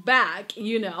loved back,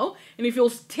 you know, and it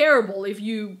feels terrible if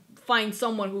you find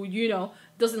someone who, you know,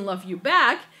 doesn't love you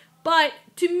back. But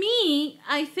to me,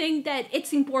 I think that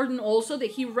it's important also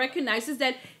that he recognizes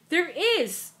that there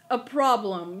is a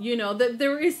problem, you know, that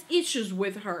there is issues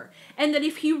with her, and that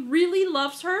if he really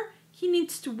loves her, he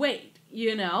needs to wait,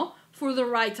 you know, for the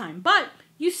right time. But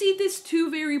you see these two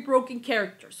very broken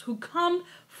characters who come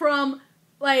from,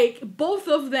 like, both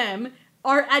of them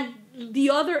are at the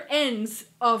other ends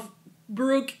of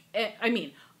Brooke,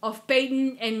 of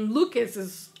Peyton and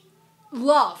Lucas's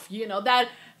love, you know, that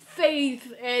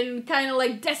faith and kind of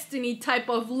like destiny type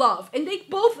of love. And they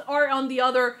both are on the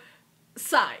other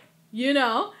side, you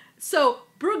know? So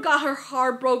Brooke got her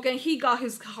heart broken, he got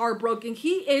his heart broken.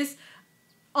 He is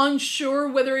unsure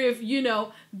whether if, you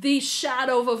know, the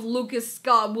shadow of Lucas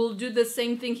Scott will do the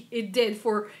same thing it did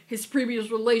for his previous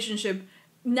relationship.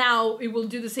 Now it will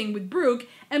do the same with Brooke.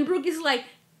 And Brooke is like,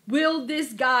 will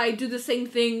this guy do the same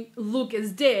thing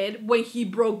Lucas did when he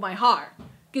broke my heart?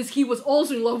 Because he was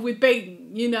also in love with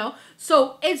Peyton, you know?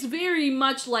 So it's very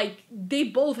much like they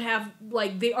both have,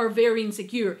 like, they are very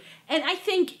insecure. And I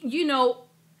think, you know,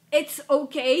 it's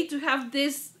okay to have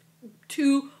these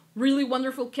two really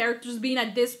wonderful characters being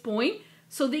at this point,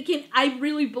 so they can, I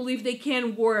really believe they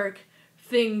can work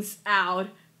things out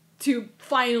to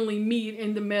finally meet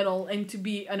in the middle and to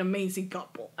be an amazing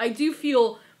couple. I do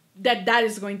feel that that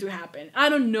is going to happen. I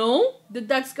don't know that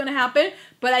that's going to happen,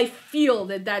 but I feel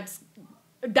that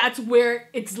that's where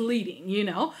it's leading, you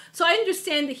know? So I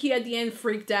understand that he at the end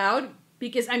freaked out,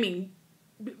 because, I mean,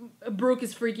 Brooke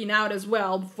is freaking out as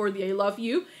well for the I love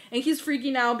you, and he's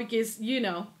freaking out because, you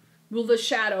know, will the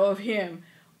shadow of him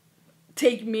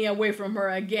take me away from her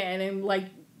again and, like,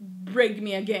 break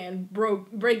me again,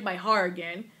 break my heart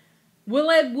again? Will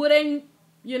it, wouldn't,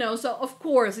 you know? So of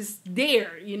course it's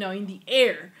there, you know, in the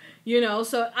air, you know?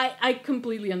 So I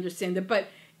completely understand it, but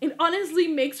it honestly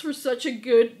makes for such a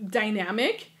good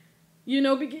dynamic, you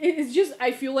know, because it's just,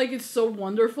 I feel like it's so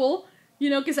wonderful, you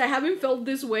know, because I haven't felt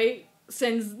this way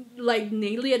since, like,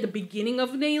 Nayli at the beginning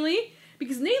of Nayli,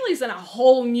 because Nayli's on a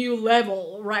whole new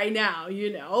level right now,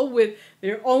 you know, with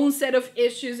their own set of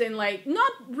issues and, like,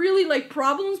 not really, like,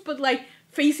 problems, but, like,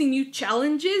 facing new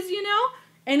challenges, you know,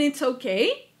 and it's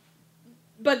okay,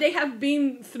 but they have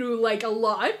been through, like, a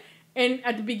lot. And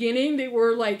at the beginning, they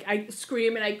were like, I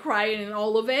scream and I cry and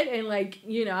all of it. And, like,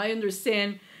 you know, I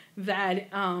understand that,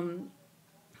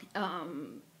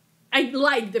 I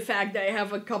like the fact that I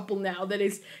have a couple now that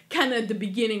is kind of at the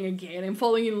beginning again and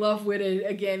falling in love with it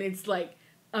again. It's, like,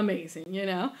 amazing, you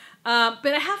know? But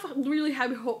I have really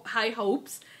high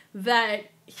hopes that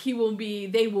they will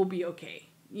be okay,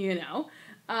 you know?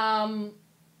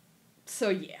 So,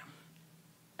 yeah.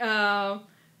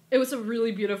 It was a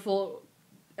really beautiful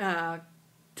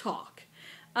talk.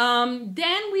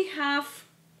 Then we have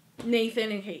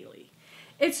Nathan and Haley.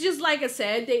 It's just like I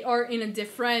said, they are in a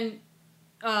different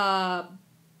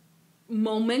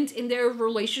moment in their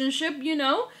relationship, you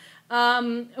know.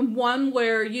 One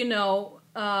where, you know,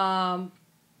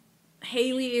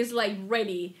 Haley is, like,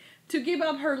 ready to give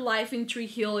up her life in Tree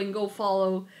Hill and go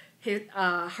follow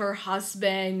her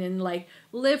husband and, like,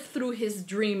 live through his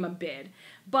dream a bit.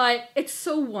 But it's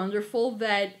so wonderful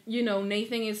that, you know,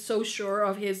 Nathan is so sure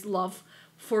of his love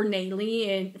for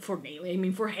Haley,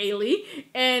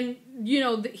 and, you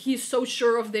know, he's so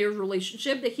sure of their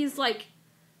relationship that he's like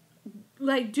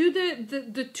do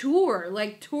the tour,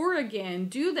 like, tour again,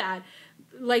 do that,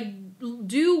 like,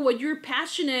 do what you're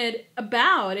passionate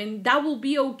about, and that will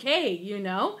be okay, you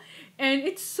know? And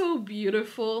it's so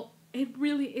beautiful. It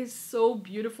really is so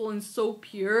beautiful and so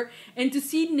pure. And to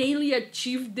see Nayli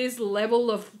achieve this level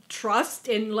of trust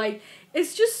and, like,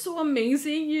 it's just so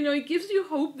amazing, you know? It gives you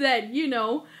hope that, you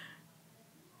know,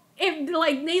 if,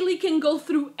 like, Nayli can go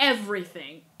through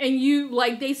everything and you,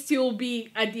 like, they still be,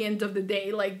 at the end of the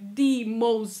day, like, the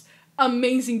most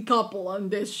amazing couple on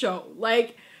this show.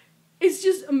 Like, it's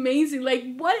just amazing. Like,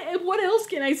 what else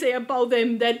can I say about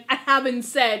them that I haven't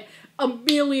said a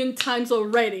million times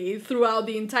already throughout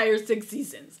the entire 6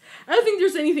 seasons? I don't think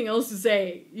there's anything else to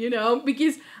say, you know,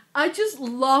 because I just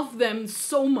love them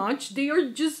so much. They are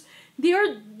the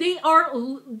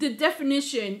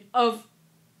definition of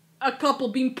a couple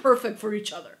being perfect for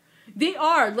each other. They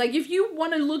are. Like, if you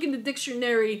want to look in the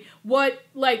dictionary what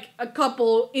like a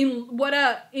couple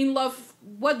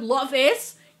what love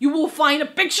is, you will find a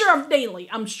picture of Daly.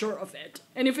 I'm sure of it.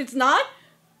 And if it's not,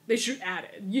 they should add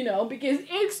it, you know, because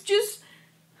it's just,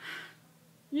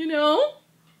 you know,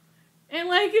 and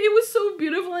like it was so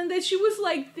beautiful, and that she was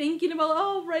like thinking about,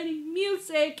 oh, writing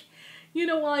music, you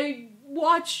know, I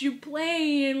watch you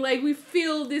play, and like we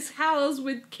fill this house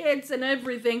with kids and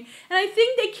everything, and I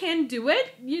think they can do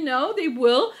it, you know, they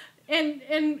will, and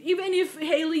even if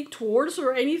Haley tours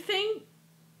or anything,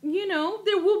 you know,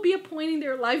 there will be a point in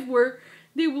their life where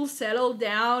they will settle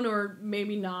down, or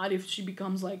maybe not if she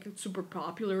becomes like super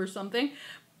popular or something,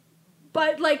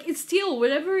 but like it's still,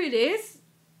 whatever it is,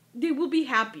 they will be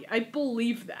happy. I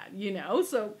believe that, you know,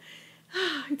 so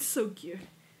it's so cute.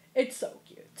 It's so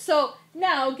cute. So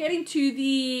now getting to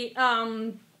the,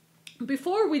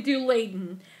 before we do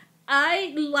Layton,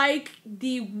 I like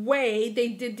the way they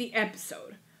did the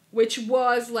episode, which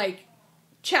was like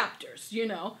chapters, you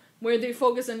know, where they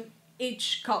focus on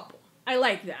each couple. I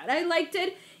like that. I liked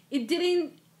it. It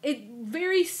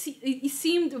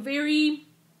seemed very,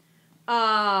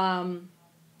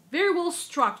 very well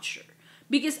structured,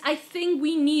 because I think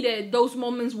we needed those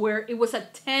moments where it was a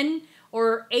 10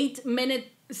 or 8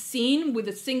 minute scene with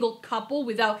a single couple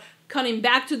without cutting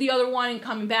back to the other one and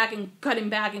coming back and cutting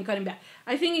back and cutting back.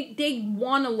 I think they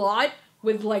won a lot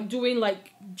with like doing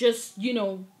like just, you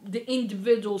know, the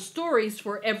individual stories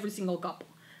for every single couple.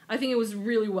 I think it was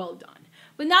really well done.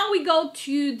 But now we go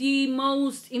to the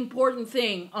most important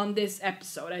thing on this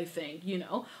episode, I think, you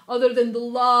know, other than the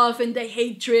love and the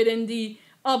hatred and the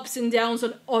ups and downs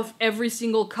of every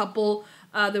single couple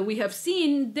that we have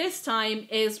seen this time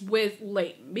is with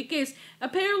Layton. Because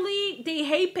apparently they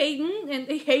hate Peyton and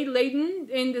they hate Layton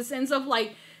in the sense of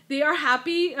like they are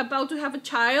happy about to have a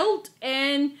child,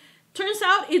 and turns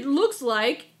out it looks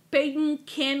like Peyton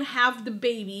can't have the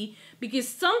baby because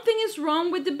something is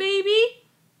wrong with the baby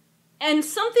and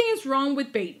something is wrong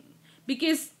with Peyton.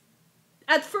 Because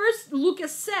at first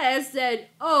Lucas says that,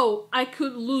 oh, I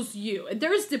could lose you. And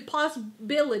there's the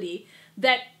possibility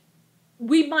that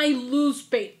we might lose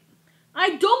Peyton.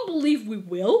 I don't believe we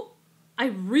will. I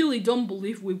really don't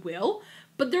believe we will.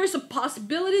 But there's a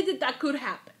possibility that that could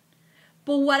happen.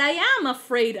 But what I am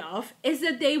afraid of is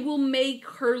that they will make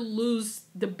her lose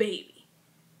the baby.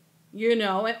 You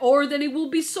know, or that it will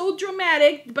be so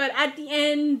dramatic, but at the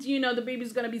end, you know, the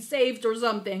baby's gonna be saved or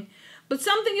something. But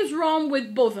something is wrong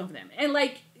with both of them. And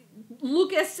like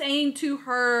Lucas saying to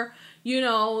her, you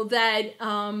know, that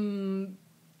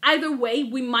either way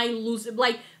we might lose it.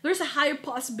 Like there's a higher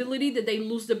possibility that they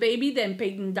lose the baby than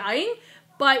Peyton dying.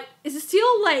 But it's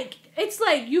still like, it's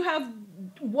like you have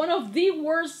one of the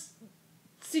worst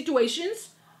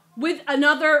situations with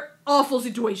another awful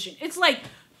situation. It's like,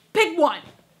 pick one.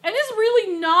 And it's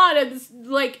really not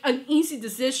an easy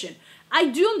decision. I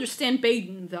do understand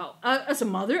Peyton, though. As a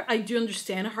mother, I do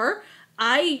understand her.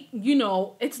 You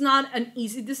know, it's not an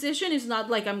easy decision. It's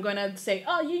not like I'm gonna say,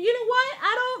 oh, you know what?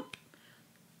 I don't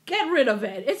get rid of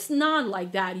it. It's not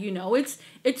like that, you know. It's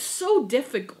so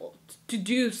difficult to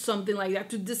do something like that,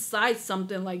 to decide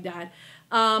something like that.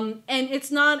 And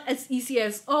it's not as easy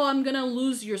as, oh, I'm gonna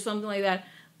lose you or something like that.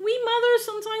 We mothers,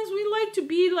 sometimes we like to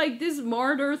be like this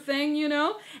martyr thing, you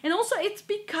know? And also it's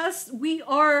because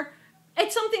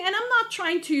it's something, and I'm not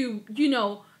trying to, you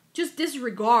know, just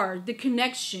disregard the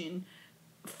connection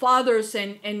fathers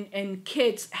and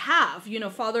kids have, you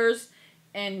know, fathers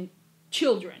and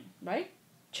children, right?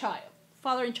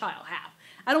 Father and child have.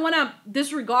 I don't want to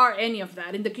disregard any of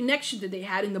that and the connection that they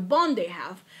had and the bond they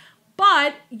have.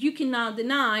 But you cannot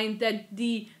deny that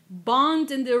the bond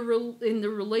in the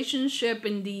relationship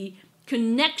and the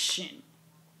connection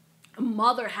a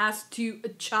mother has to a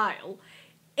child,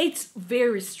 it's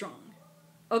very strong.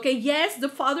 Okay, yes, the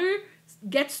father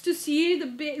gets to see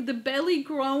the belly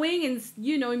growing and,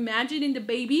 you know, imagining the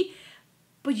baby,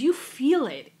 but you feel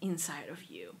it inside of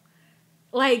you.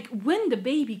 Like when the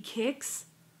baby kicks,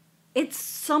 it's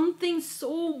something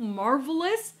so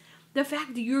marvelous. The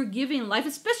fact that you're giving life,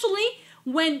 especially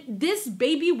when this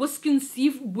baby was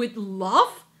conceived with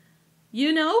love,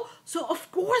 you know? So of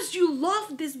course you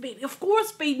love this baby. Of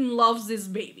course Peyton loves this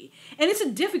baby. And it's a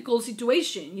difficult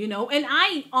situation, you know? And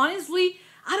I honestly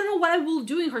don't know what I will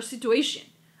do in her situation.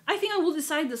 I think I will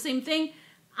decide the same thing.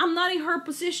 I'm not in her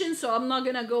position, so I'm not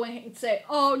gonna go and say,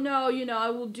 oh no, you know, I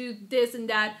will do this and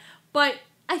that. But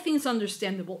I think it's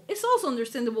understandable. It's also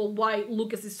understandable why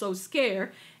Lucas is so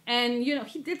scared. And, you know,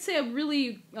 he did say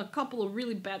a couple of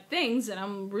really bad things that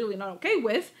I'm really not okay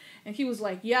with. And he was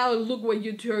like, yeah, look what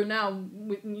you turn out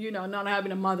with, you know, not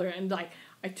having a mother. And, like,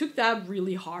 I took that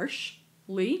really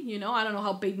harshly, you know. I don't know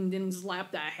how Peyton didn't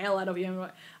slap the hell out of him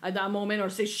at that moment or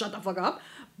say, shut the fuck up.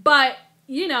 But,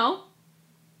 you know,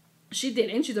 she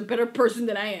didn't. She's a better person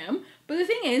than I am. But the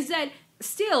thing is that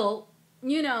still,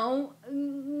 you know,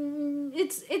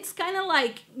 it's kind of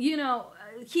like, you know,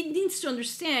 he needs to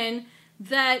understand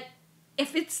that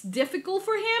if it's difficult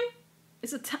for him,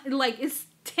 it's it's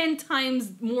 10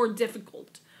 times more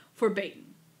difficult for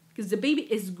Peyton, because the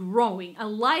baby is growing, a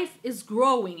life is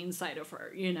growing inside of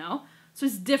her, you know. So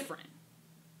it's different,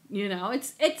 you know.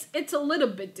 It's a little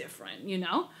bit different, you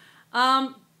know.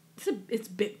 It's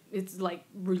big. It's like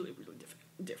really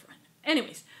different.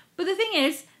 Anyways, but the thing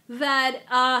is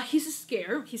that he's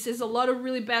scared. He says a lot of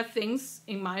really bad things,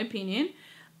 in my opinion.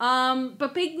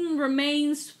 But Peyton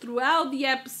remains throughout the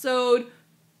episode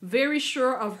very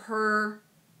sure of her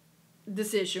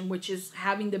decision, which is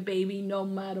having the baby no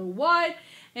matter what.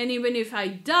 And even if I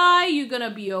die, you're gonna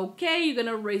be okay. You're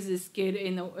gonna raise this kid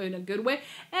in a good way.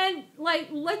 And, like,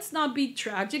 let's not be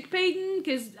tragic, Peyton,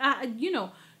 because, you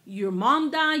know, your mom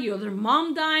died, your other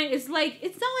mom died. It's not like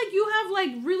you have,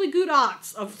 like, really good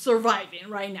odds of surviving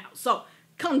right now. So,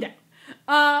 calm down.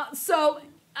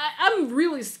 I'm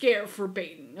really scared for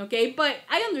Peyton, okay? But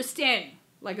I understand,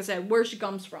 like I said, where she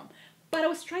comes from. But I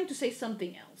was trying to say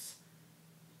something else,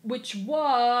 which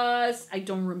was, I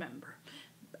don't remember.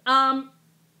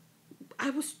 I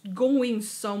was going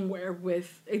somewhere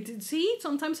with, see,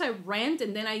 sometimes I rant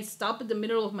and then I stop at the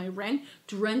middle of my rant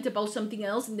to rant about something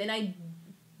else, and then I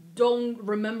don't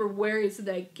remember where it is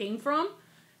that I came from.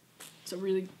 It's a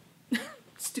really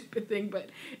stupid thing, but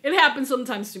it happens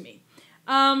sometimes to me.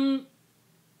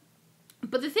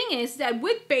 But the thing is that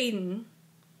with Peyton,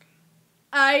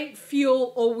 I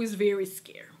feel always very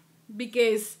scared.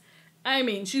 Because, I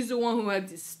mean, she's the one who had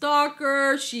this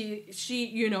stalker. She,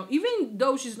 you know, even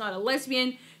though she's not a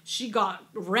lesbian, she got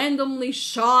randomly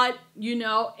shot, you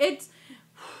know.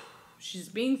 She's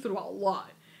been through a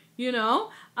lot, you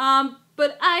know.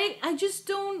 But I just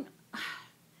don't,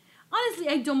 honestly,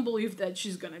 I don't believe that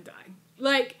she's gonna die.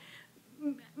 Like,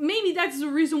 maybe that's the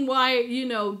reason why, you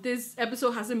know, this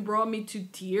episode hasn't brought me to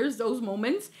tears, those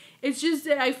moments. It's just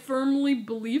that I firmly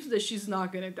believe that she's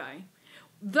not gonna die.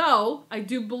 Though, I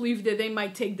do believe that they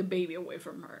might take the baby away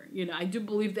from her. You know, I do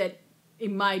believe that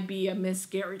it might be a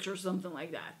miscarriage or something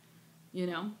like that. You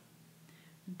know?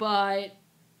 But,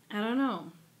 I don't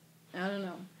know.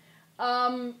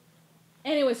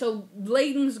 Anyway, so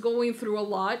Layton's going through a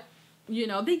lot. You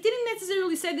know, they didn't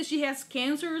necessarily say that she has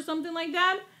cancer or something like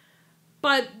that.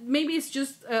 But maybe it's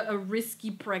just a risky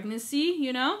pregnancy,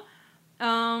 you know?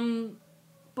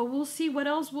 But we'll see what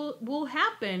else will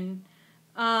happen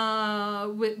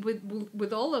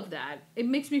with all of that. It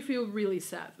makes me feel really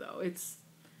sad, though.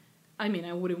 I mean,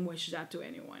 I wouldn't wish that to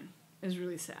anyone. It's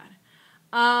really sad.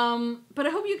 But I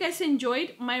hope you guys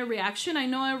enjoyed my reaction. I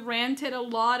know I ranted a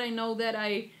lot. I know that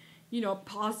I, you know,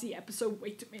 paused the episode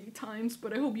way too many times.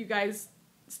 But I hope you guys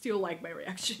still like my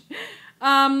reaction.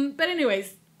 But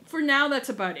anyways, for now, that's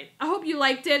about it. I hope you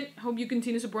liked it. I hope you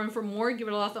continue supporting for more. Give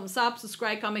it a lot of thumbs up,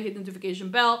 subscribe, comment, hit the notification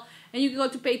bell. And you can go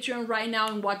to Patreon right now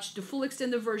and watch the full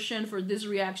extended version for this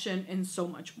reaction and so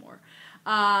much more.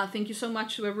 Thank you so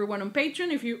much to everyone on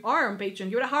Patreon. If you are on Patreon,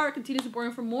 give it a heart, continue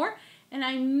supporting for more. And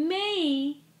I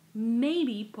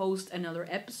maybe post another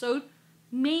episode.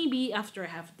 Maybe after I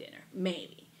have dinner.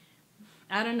 Maybe.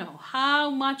 I don't know. How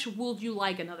much would you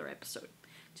like another episode?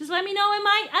 Just let me know.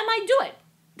 I might do it.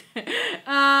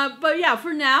 But yeah,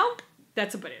 for now,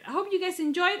 that's about it. I hope you guys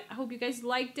enjoyed. I hope you guys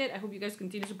liked it. I hope you guys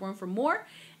continue supporting for more.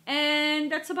 And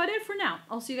that's about it for now.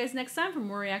 I'll see you guys next time for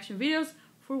more reaction videos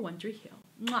for One Tree Hill.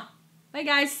 Mwah. Bye,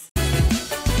 guys.